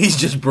team? And he's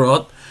just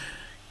brought...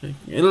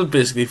 It'll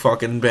basically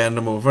fucking bend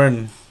him over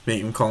and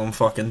make him call him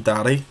fucking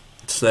daddy.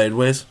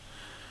 Sideways.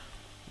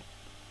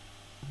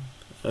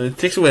 It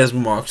takes away his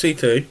moxie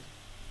too.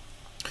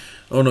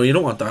 Oh no, you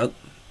don't want that.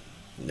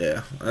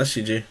 Yeah, that's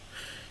GG.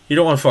 You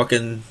don't want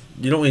fucking...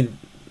 You don't mean...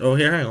 Oh,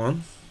 here, hang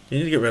on. You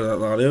need to get rid of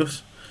that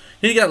Latios.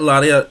 You need to get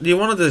Latios... Do you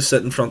want to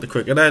sit in front of the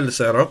Crocodile to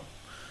set up?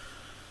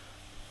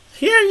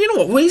 Here, you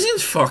know what?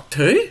 Weezing's fucked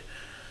too.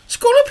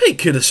 Scolipede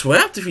could have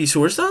swept if he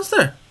Swords Dance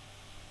there.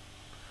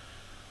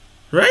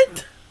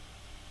 Right?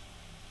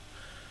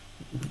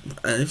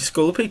 And if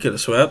Scolipede could have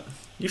swept,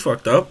 you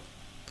fucked up.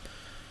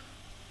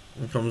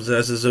 Here comes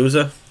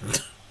Zazuza.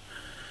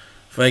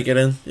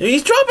 Vicodin.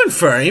 He's dropping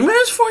fairy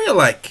moves for you,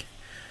 like.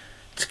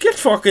 Let's get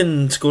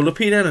fucking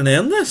Scolipede in and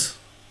end this.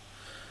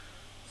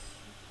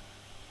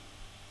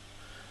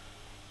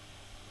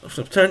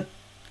 Flip turn.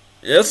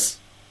 Yes.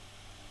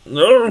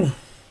 No.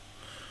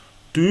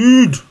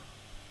 Dude.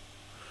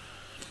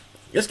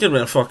 This could have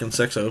been a fucking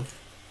 6-0.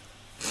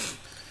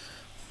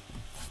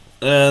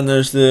 And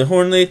there's the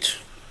Horn Leech.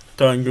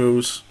 Down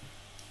goes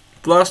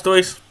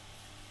Blastoise.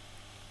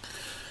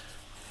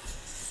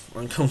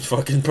 On comes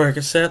fucking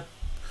Percocet.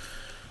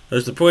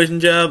 There's the Poison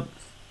Jab.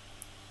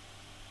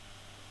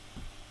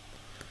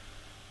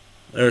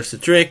 There's the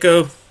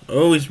Draco.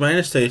 Oh, he's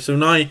 -2. So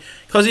now,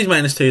 because he's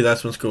 -2,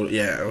 that's when school.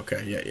 Yeah,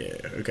 okay,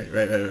 yeah. Okay,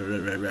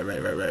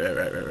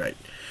 right.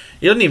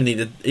 He doesn't even need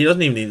to. He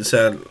doesn't even need to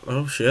set.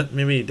 Oh shit,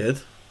 maybe he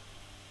did.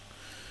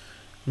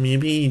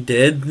 Maybe he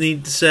did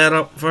need to set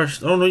up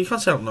first. Oh no, you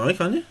can't set up now,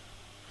 can you?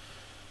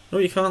 No,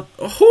 you can't.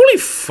 Oh, holy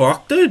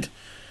fuck, dude!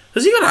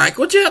 Has he got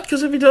Aqua Jet?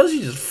 Because if he does,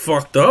 he just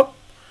fucked up.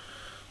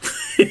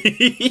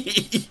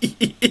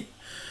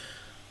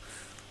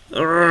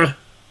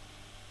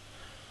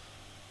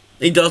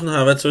 He doesn't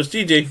have it, so it's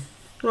GG.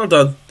 Well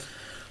done.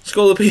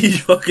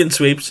 Scolipede fucking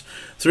sweeps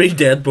 3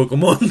 dead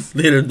Pokemon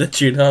later than it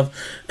should have.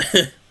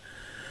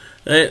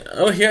 Right.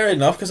 Oh, here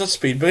enough, because that's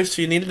speed boost,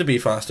 so you needed to be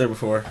faster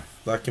before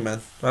that came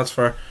in. That's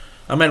fair.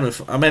 I might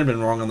have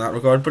been wrong in that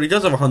regard, but he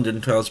does have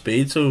 112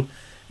 speed, so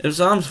if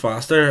Zam's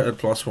faster at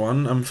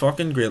 +1, I'm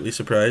fucking greatly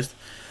surprised.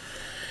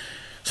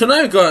 So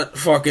now we've got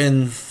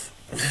fucking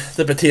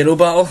the potato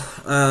battle.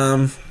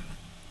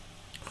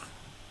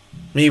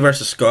 Me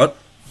versus Scott.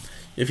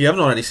 If you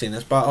haven't already seen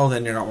this battle,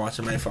 then you're not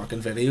watching my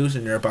fucking videos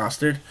and you're a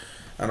bastard.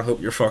 And I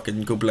hope you're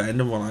fucking go blind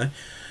in one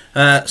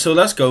eye. So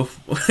let's go.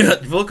 We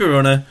got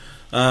Volcarona,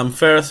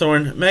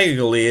 Ferrothorn, Mega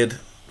Gallade,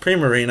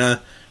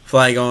 Primarina,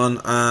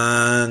 Flygon,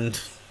 and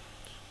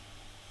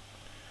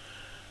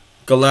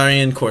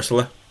Galarian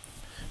Corsola.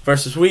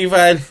 Versus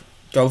Weavile,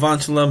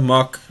 Galvantula,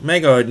 Mach,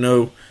 Mega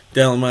Audino,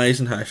 Delmise,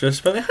 and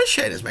Haxorus. But how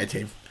shit is my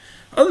team?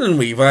 Other than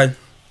Weavile,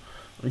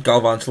 and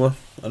Galvantula,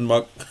 and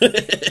Mach.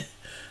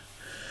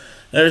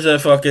 There's a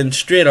fucking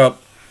straight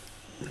up,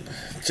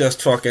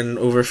 just fucking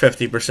over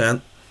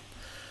 50%.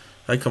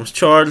 Out comes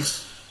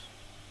Charles.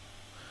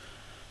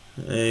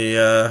 He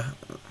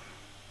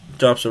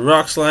drops a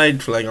Rock Slide.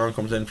 Flygon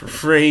comes in for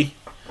free.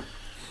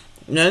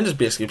 Yeah, I'm just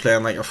basically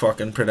playing like a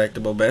fucking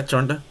predictable bitch,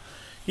 aren't I?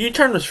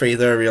 U-turn was free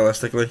there,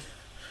 realistically.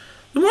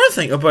 The more I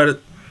think about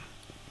it,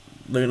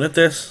 looking at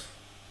this,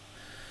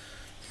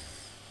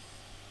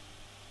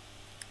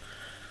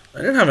 I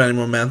didn't have any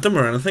momentum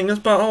or anything this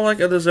battle.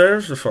 Like, I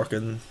deserve to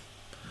fucking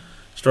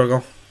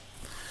struggle.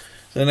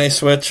 Then I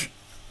switch.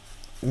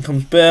 In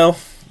comes Bell.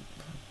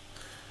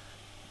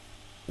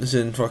 This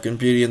is in fucking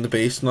Beauty and the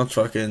Beast, not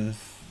fucking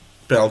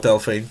Belle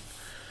Delphine.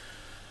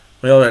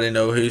 We already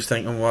know who's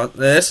thinking what.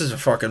 This is a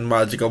fucking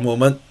magical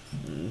moment.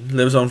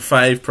 Lives on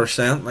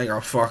 5% like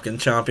a fucking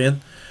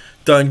champion.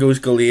 Down goes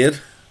Gallade.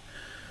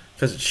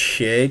 Because it's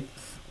shit.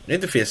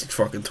 Need to face it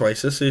fucking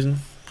twice this season.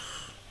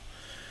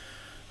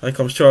 Then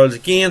comes Charles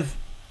again.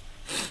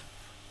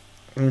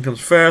 Then comes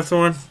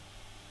Ferrothorn.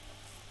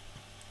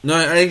 No,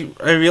 I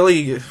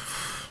really...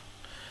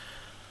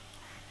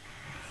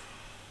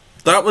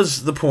 That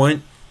was the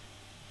point.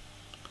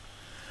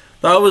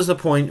 That was the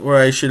point where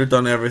I should have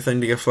done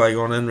everything to get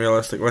Flygon in,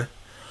 realistically.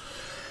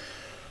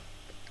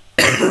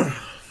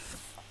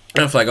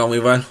 Flygon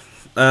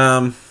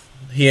Weavile.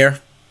 Here.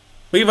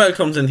 Weavile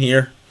comes in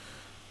here.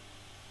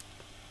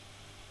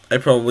 I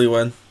probably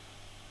win.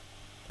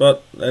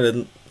 But I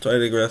didn't, so I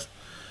digress.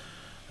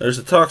 There's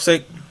the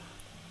Toxic.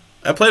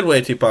 I played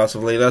way too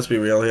passively, let's be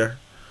real here.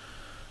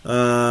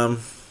 I'll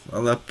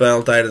let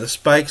Bell die to the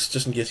spikes,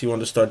 just in case he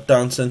wanted to start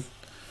dancing.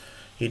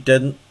 He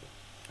didn't,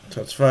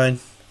 so that's fine.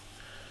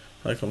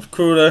 Here comes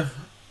Kruda.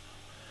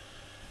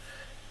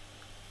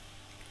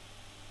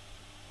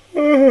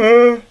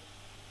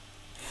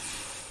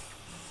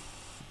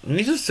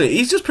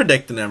 He's just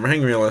predicting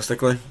everything,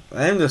 realistically.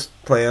 I'm just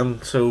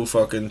playing so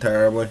fucking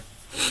terribly.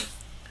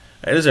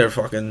 I deserve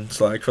fucking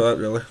slag for that,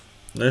 really.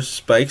 There's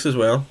spikes as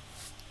well.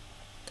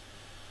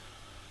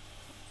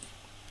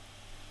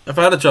 If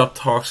I had dropped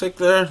Toxic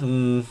there,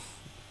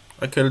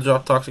 I could have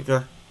dropped Toxic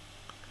there.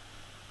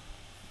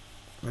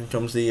 Then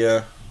comes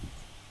the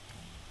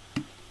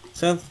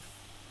Synth.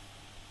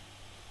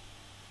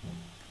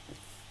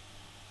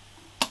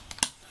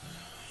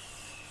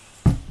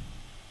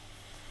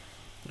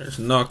 There's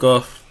a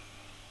knockoff.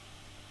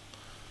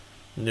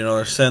 And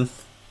another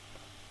Synth.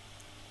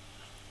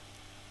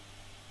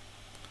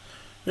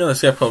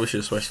 Realistically, I probably should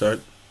have switched out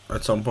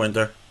at some point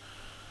there.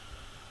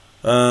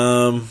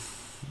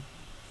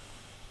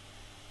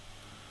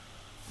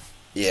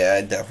 Yeah,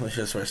 I definitely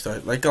should have switched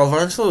out. Like,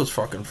 Galvantula was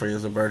fucking free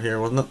as a bird here,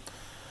 wasn't it?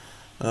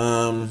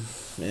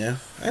 Yeah.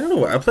 I don't know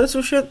why I played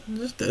so shit. I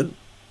just did.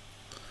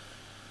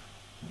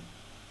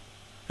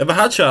 If I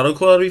had Shadow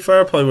Claw, to be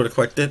fair, I probably would have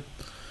clicked it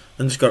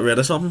and just got rid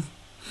of something.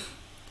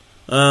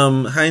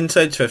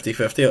 Hindsight's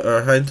 50-50,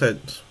 or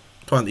hindsight's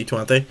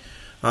 20-20.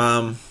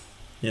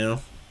 You know.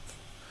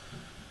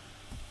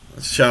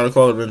 Shadow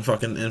Claw would have been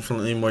fucking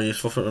infinitely more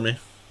useful for me.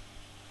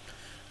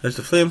 There's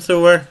the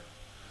Flamethrower.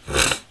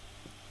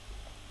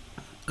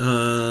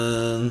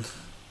 And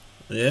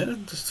yeah,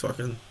 just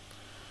fucking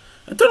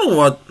I don't know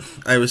what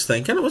I was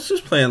thinking. I was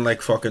just playing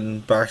like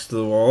fucking backs to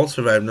the wall,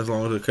 surviving as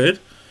long as I could.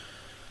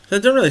 I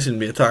don't really seem to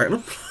be attacking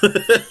them.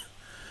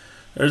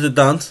 There's a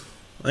dance.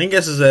 I think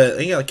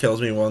that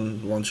kills me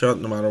one shot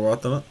no matter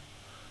what, doesn't it?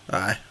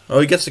 Aye. Oh,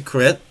 he gets a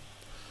crit.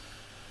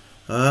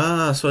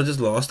 Ah, so I just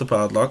lost the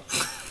padlock.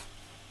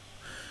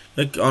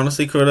 Like,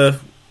 honestly, could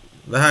have.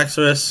 The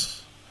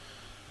Haxorus.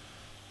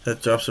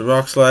 That drops a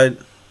rock slide.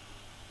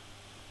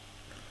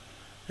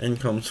 In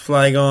comes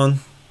Flygon.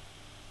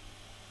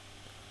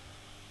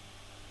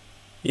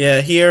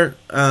 Yeah, here,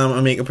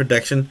 I make a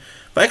prediction.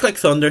 If I click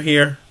Thunder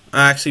here,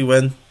 I actually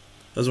win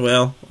as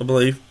well, I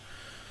believe.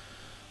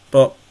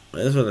 But, it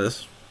is what it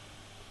is.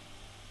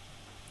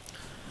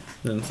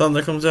 Then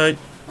Thunder comes out.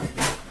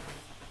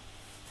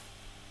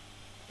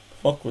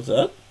 Fuck was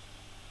that?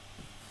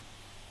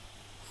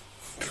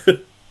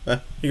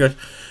 You guys.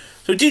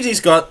 So GG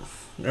Scott.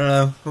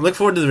 I look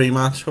forward to the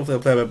rematch. Hopefully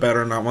I'll play a bit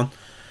better on that one.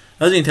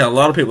 As you can tell, a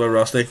lot of people are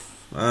rusty.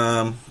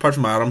 Apart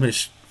from Adam,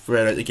 who's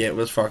right out the gate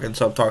with fucking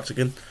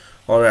subtoxicing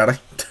already.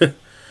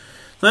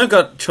 Now I've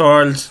got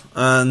Charles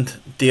and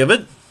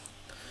David.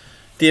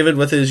 David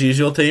with his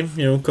usual team,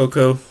 you know,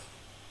 Coco,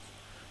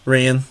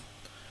 Rain,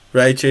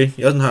 Raichu.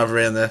 He doesn't have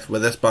Rain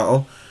with this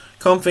battle.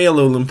 Comfy,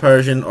 Alolan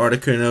Persian,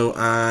 Articuno,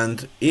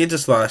 and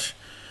Aegislash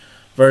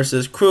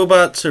versus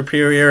Crobat,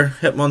 Superior,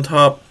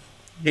 Hitmontop,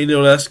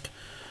 Heliolisk,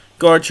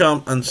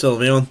 Garchomp, and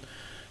Sylveon.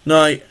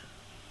 Now, if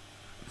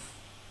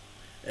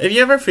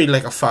you ever feel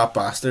like a fat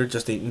bastard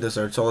just eating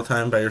desserts all the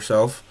time by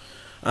yourself,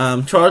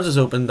 Charles has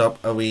opened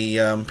up a wee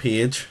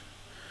page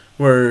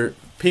where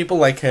people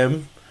like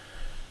him,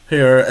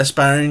 who are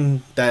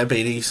aspiring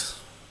diabetes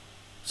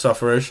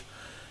sufferers,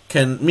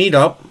 can meet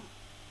up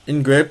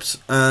in groups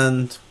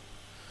and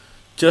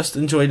just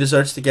enjoy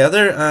desserts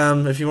together.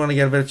 If you want to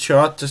get a bit of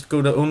shot, just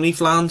go to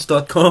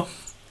onlyflans.com.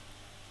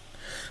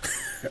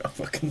 I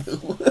fucking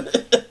know.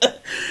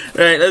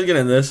 Right, let's get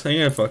into this. I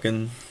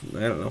don't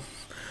know.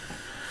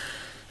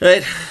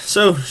 Right,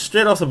 so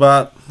straight off the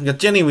bat, we got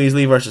Ginny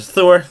Weasley versus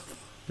Thor.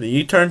 The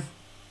U-turn.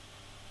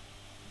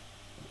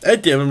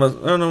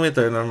 Oh no, wait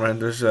there, never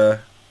mind. There's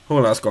a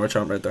whole ass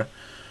Garchomp right there.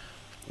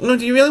 No,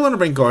 do you really want to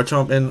bring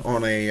Garchomp in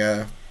on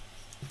a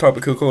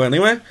Tapu Koko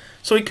anyway?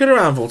 So he could have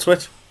ran Volt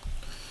Switch.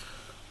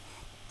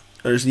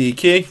 There's the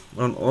EQ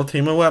on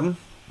Ultima weapon.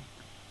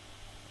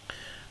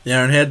 The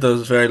Iron Head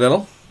does very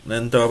little.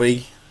 Then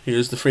Dobby,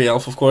 who's the free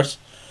elf of course,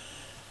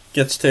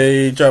 gets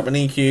to drop an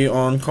EQ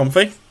on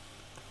Comfy.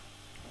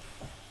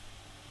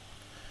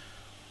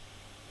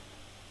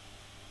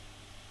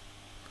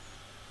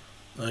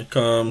 There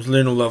comes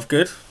Luna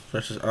Lovegood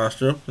versus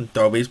Astro, and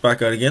Dobby's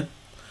back out again.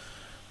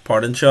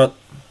 Pardon shot,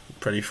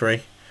 pretty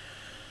free.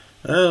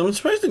 I'm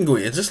surprised he didn't go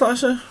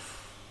Aegislash there,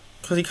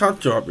 because he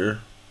can't drop your.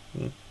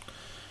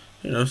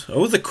 You know,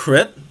 oh, the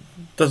crit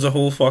does a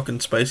whole fucking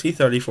spicy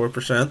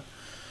 34%,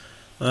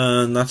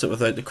 and that's it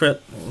without the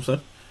crit. What was that?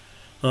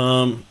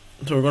 So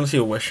we're going to see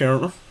a Wish here,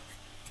 aren't we?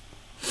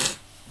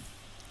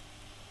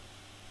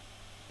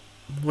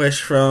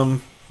 Wish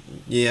from,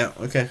 yeah,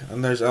 okay.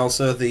 And there's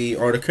also the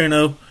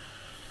Articuno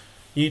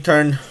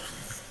U-turn.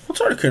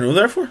 What's Articuno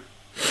there for?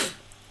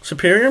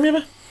 Superior,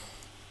 maybe.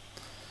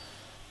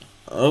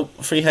 Oh,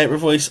 free hyper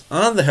voice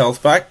and the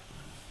health back.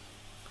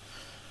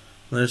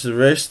 And there's the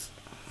wrist.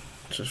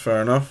 Which is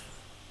fair enough.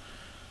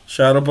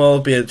 Shadow Ball,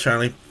 be it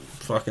trying to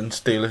fucking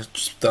steal a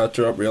stat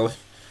drop, really.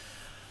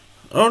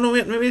 Oh no,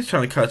 wait, maybe he's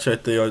trying to catch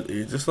out the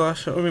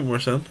Aegislash. That would make more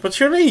sense. But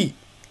surely,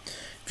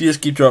 if you just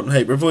keep dropping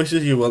hyper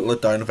voices, you will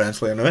let down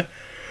eventually anyway.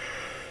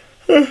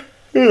 There's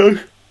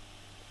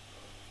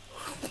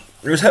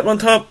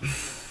Hitmontop.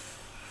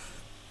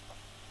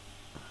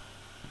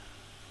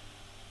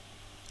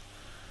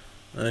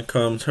 Then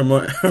comes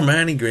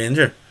Hermione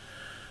Granger.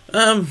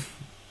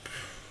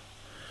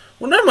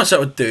 Wonder how much that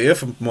would do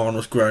if a mon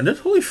was grounded.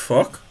 Holy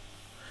fuck.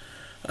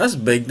 That's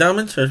big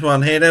damage. There's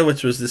one Hada,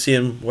 which was the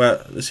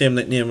same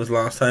nickname as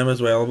last time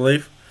as well, I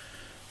believe.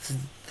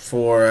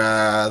 For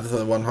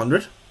the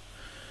 100.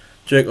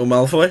 Draco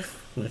Malfoy.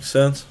 Makes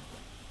sense.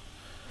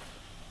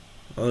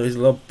 Oh, he's a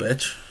little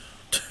bitch.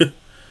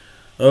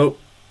 Oh.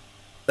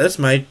 This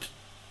might.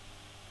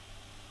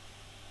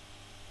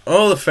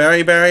 Oh, the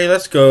Fairy Berry.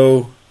 Let's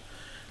go.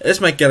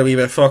 This might get a wee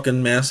bit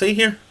fucking messy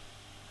here.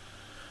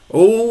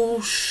 Oh,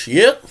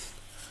 shit.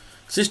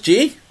 Is this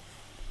G?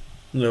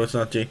 No, it's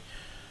not G.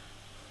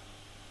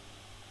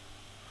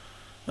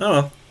 Oh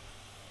well.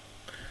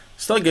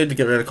 Still good to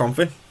get rid of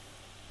Comfy.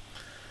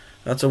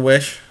 That's a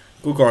wish.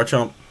 Go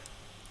Garchomp.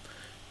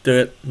 Do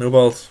it. No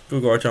balls. Go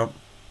Garchomp.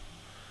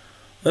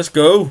 Let's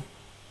go.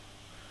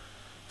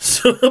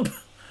 Sub.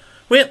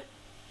 Wait.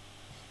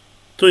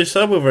 So he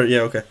sub over.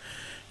 Yeah, okay.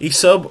 He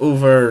sub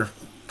over.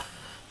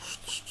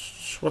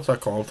 What's that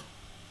called?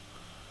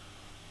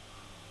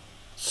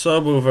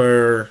 Sub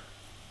over.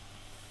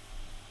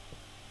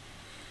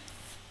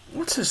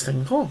 What's this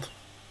thing called?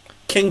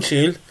 King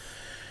Shield.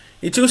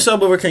 He 2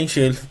 sub over King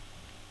Shield.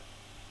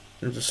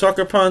 There's a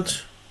Sucker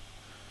Punch.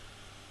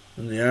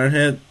 And the Iron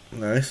Head.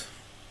 Nice.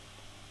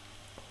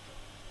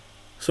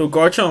 So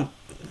Garchomp.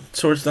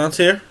 Swords Dance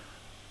here.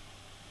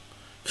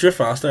 'Cause you're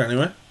faster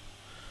anyway.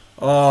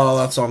 Oh,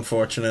 that's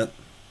unfortunate.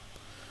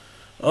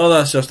 Oh,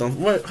 that's just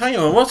wait, hang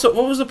on. What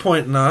was the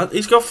point in that?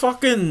 He's got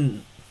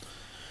fucking.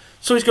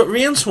 So he's got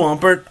Rain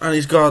Swampert and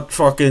he's got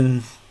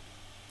fucking.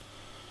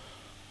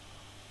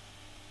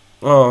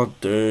 Oh,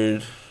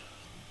 dude,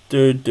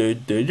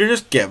 you're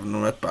just giving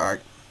him it back.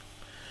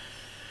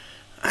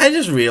 I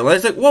just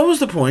realised, like, what was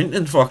the point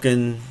in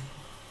fucking.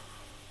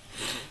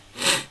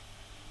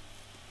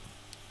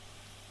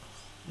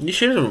 You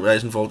should have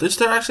rising voltage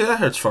there. Actually, that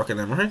hurts fucking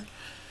everything.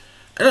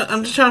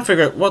 I'm just trying to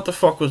figure out what the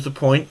fuck was the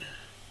point.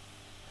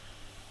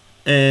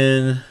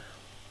 And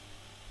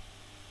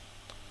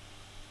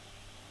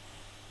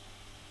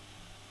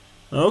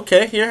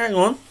okay, here, hang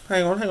on.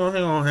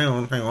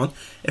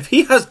 If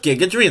he has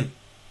Giga Drain,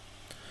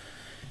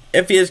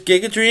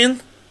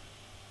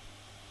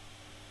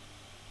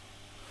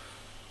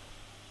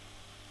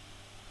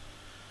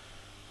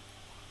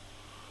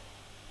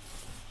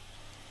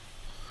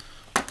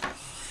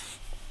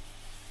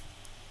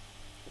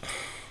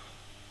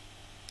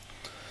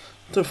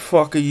 what the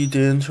fuck are you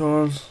doing,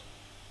 Charles?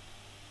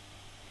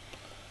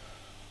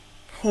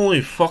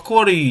 Holy fuck,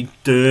 what are you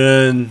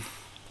doing?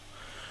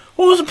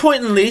 What was the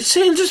point in lead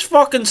saying just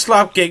fucking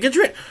slap Giga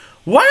Drain?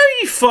 Why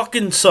are you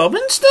fucking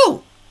subbing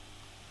still?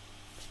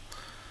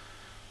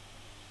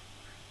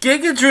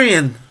 Giga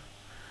Drain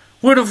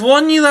would have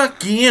won you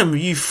that game,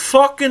 you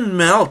fucking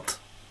melt.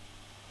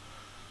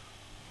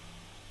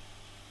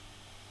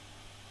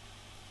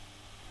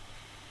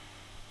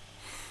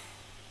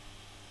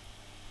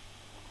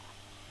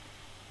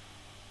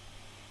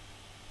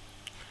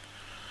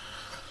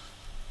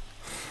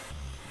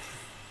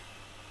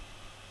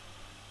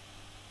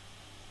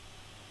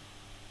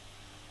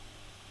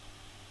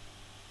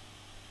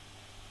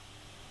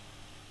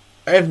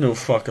 I have no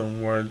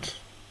fucking words.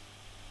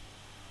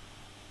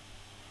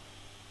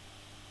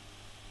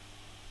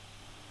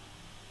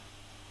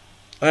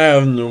 I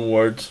have no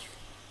words.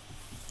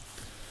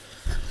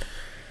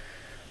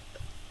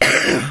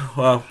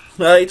 Well,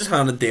 he just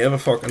handed Dave a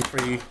fucking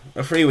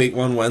free week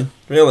 1 win,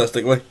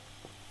 realistically.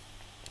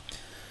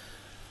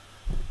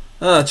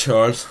 Ah,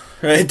 Charles.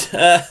 Right,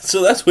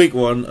 so that's week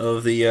 1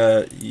 of the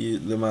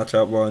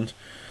matchup launch.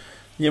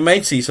 You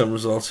might see some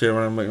results here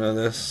when I'm looking at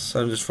this.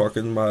 I'm just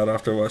fucking mad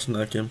after watching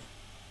that game.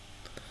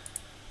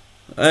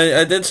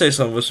 I did say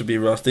some of us would be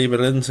rusty,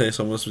 but I didn't say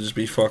some of us would just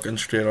be fucking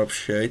straight up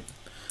shite.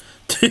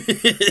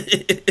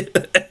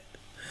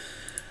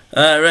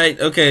 Right,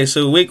 okay,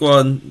 so week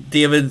 1,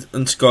 David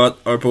and Scott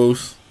are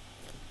both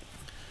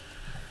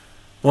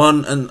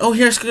 1 and oh,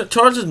 here's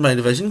Charles in my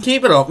division.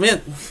 Keep it up,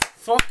 mate.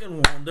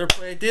 Fucking wonder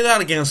play. Do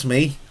that against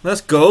me.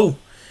 Let's go.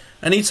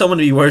 I need someone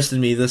to be worse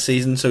than me this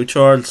season, so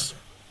Charles,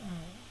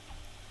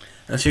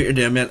 that's what you're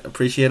doing, mate.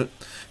 Appreciate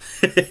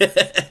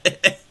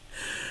it.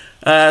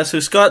 So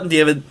Scott and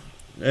David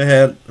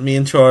ahead. Me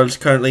and Charles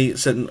currently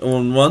sitting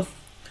 0-1.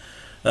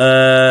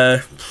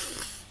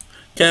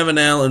 Kevin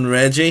L and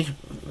Reggie.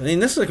 I mean,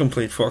 this is a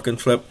complete fucking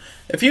flip.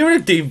 If you were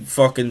to do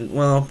fucking,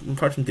 well,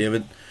 apart from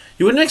David,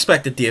 you wouldn't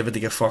expect David to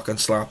get fucking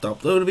slapped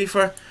up though, to be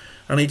fair.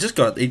 And he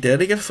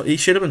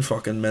should have been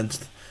fucking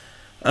minced.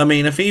 I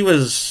mean, if he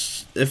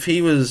was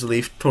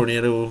Leaf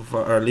Tornado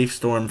or Leaf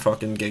Storm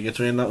fucking Giga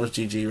Drain, that was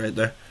GG right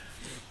there.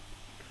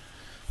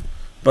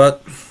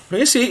 But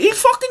you see, he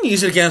fucking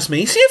used it against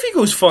me. See if he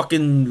goes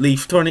fucking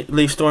Leaf Storm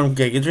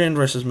Giga Drain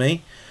versus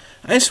me.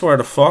 I swear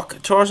to fuck,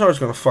 Charizard's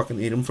gonna fucking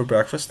eat him for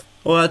breakfast.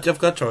 Oh, I've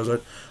got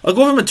Charizard. I'll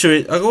go over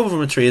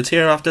my trades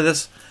here after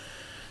this,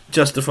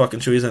 just to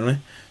fucking show you anyway.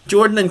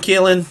 Jordan and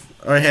Kaelin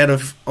are ahead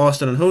of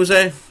Austin and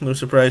Jose. No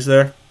surprise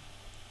there.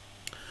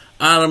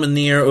 Adam and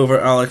Nier over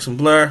Alex and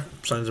Blair.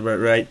 Sounds about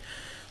right.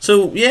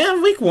 So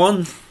yeah, week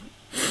 1.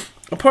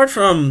 Apart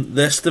from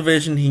this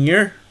division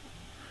here,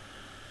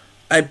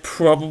 I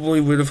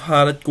probably would have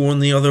had it going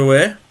the other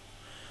way.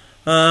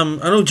 I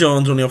know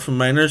John's only up from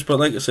minors, but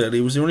like I said,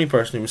 he was the only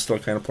person who was still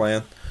kind of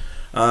playing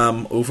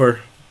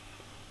over.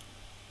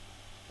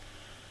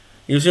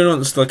 He was the only one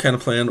that's still kind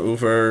of playing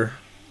over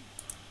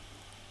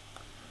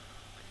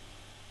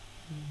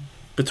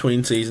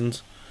between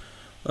seasons.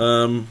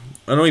 I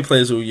know he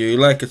plays OU,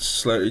 like it's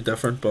slightly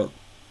different, but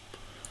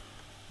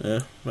yeah,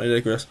 I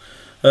digress.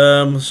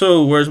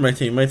 So where's my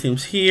team? My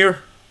team's here.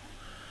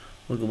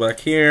 We'll go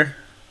back here.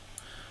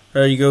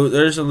 There you go.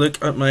 There's a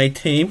look at my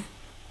team.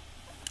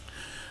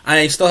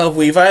 I still have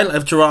Weavile.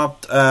 I've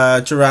dropped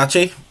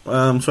Jirachi,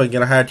 so I can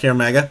get a hard tier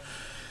mega.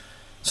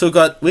 So we've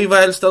got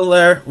Weavile still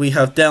there. We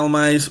have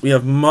Delmise. We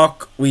have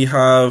Muck. We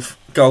have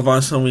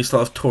Galvanion. And we still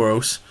have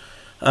Tauros.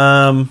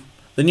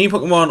 The new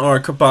Pokemon are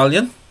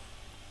Cobalion,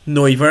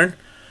 Noivern,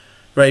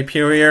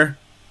 Rhyperior,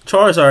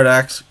 Charizard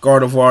X,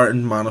 Gardevoir,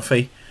 and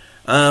Manaphy.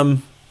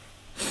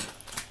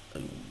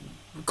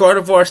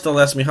 Gardevoir still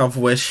lets me have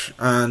Wish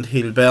and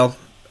Heal Bell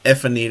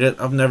if I need it.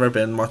 I've never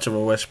been much of a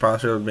Wish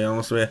passer, to be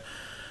honest with you.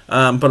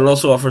 But it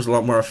also offers a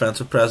lot more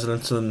offensive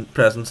presence than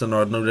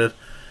Ordino did.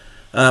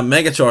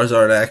 Mega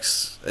Charizard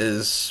X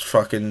is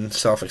fucking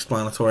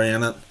self-explanatory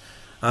in it.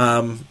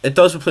 It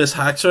does replace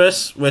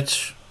Haxorus,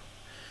 which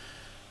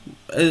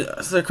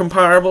They're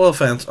comparable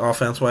offense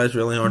wise,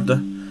 really, aren't they?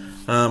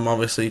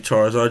 Obviously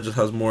Charizard just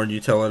has more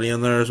utility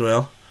in there as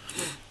well.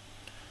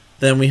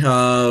 Then we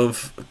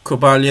have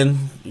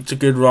Cobalion. It's a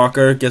good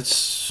rocker,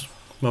 gets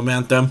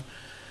momentum.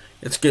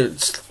 It's good,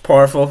 it's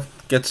powerful,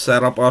 gets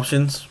setup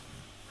options.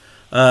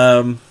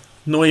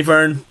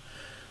 Noivern,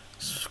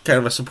 kind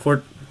of a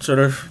support sort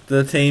of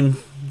the team,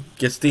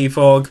 gets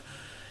defog,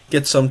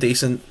 gets some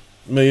decent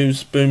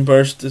moves, boom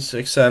burst,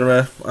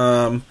 etc.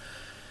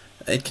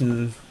 It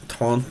can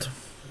taunt,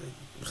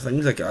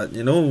 things like that.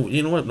 You know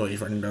what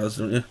Noivern does,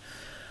 don't you?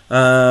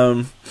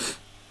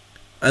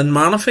 And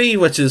Manaphy,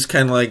 which is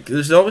kind of like,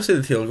 there's obviously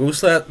the Tail Ghost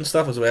set and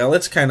stuff as well.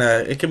 It's kind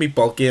of, it can be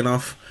bulky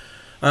enough.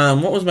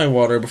 What was my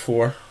water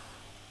before?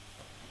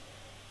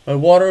 My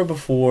water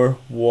before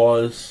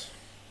was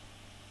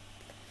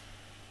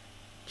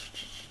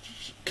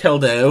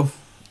Keldeo.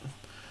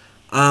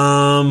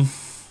 I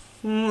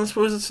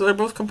suppose they're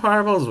both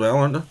comparable as well,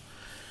 aren't they?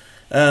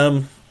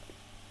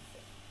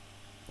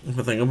 If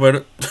I think about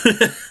it.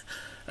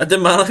 I did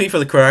Manaphy for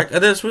the crack.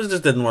 I suppose I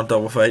just didn't want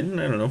double fighting.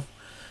 I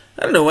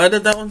don't know why I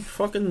did that one.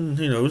 Fucking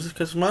who knows?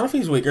 Because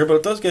Manaphy's weaker, but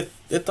it does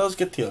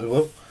get Tail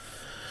Glow.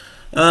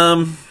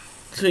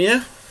 So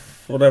yeah,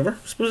 whatever.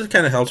 I suppose it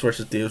kind of helps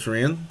versus Deus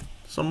Rain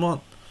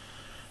somewhat.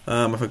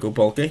 If I go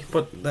bulky,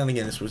 but then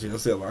again, I suppose he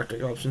has the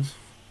electric options.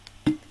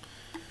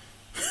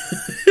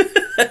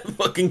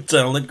 Fucking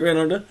sound like great,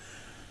 aren't I?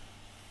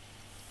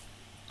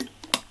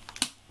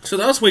 So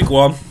that's week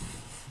 1.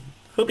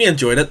 Hope you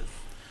enjoyed it.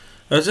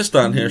 I was just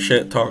standing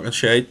here talking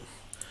shit.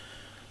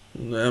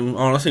 I'm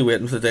honestly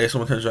waiting for the day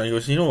someone turns around and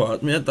goes, you know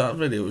what, mate, that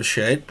video was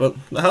shit, but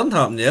it hasn't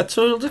happened yet,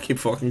 so I'll just keep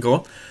fucking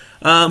going.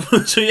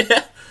 So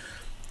yeah,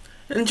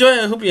 enjoy.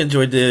 I hope you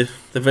enjoyed the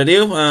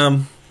video.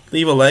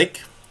 Leave a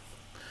like,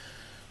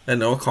 I don't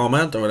know, a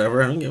comment or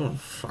whatever. I don't give a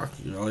fuck,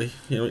 really.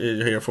 You know what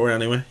you're here for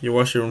anyway. You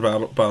watch your own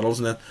battles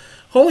and then,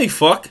 holy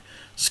fuck,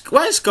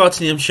 why is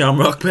Scott's name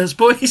Shamrock Best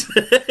Boys?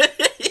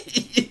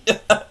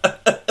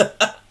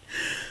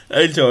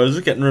 I thought I was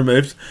getting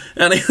removed.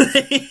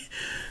 Anyway,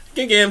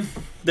 good game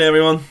to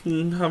everyone.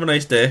 Have a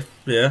nice day.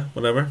 Yeah,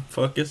 whatever.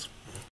 Fuck yes.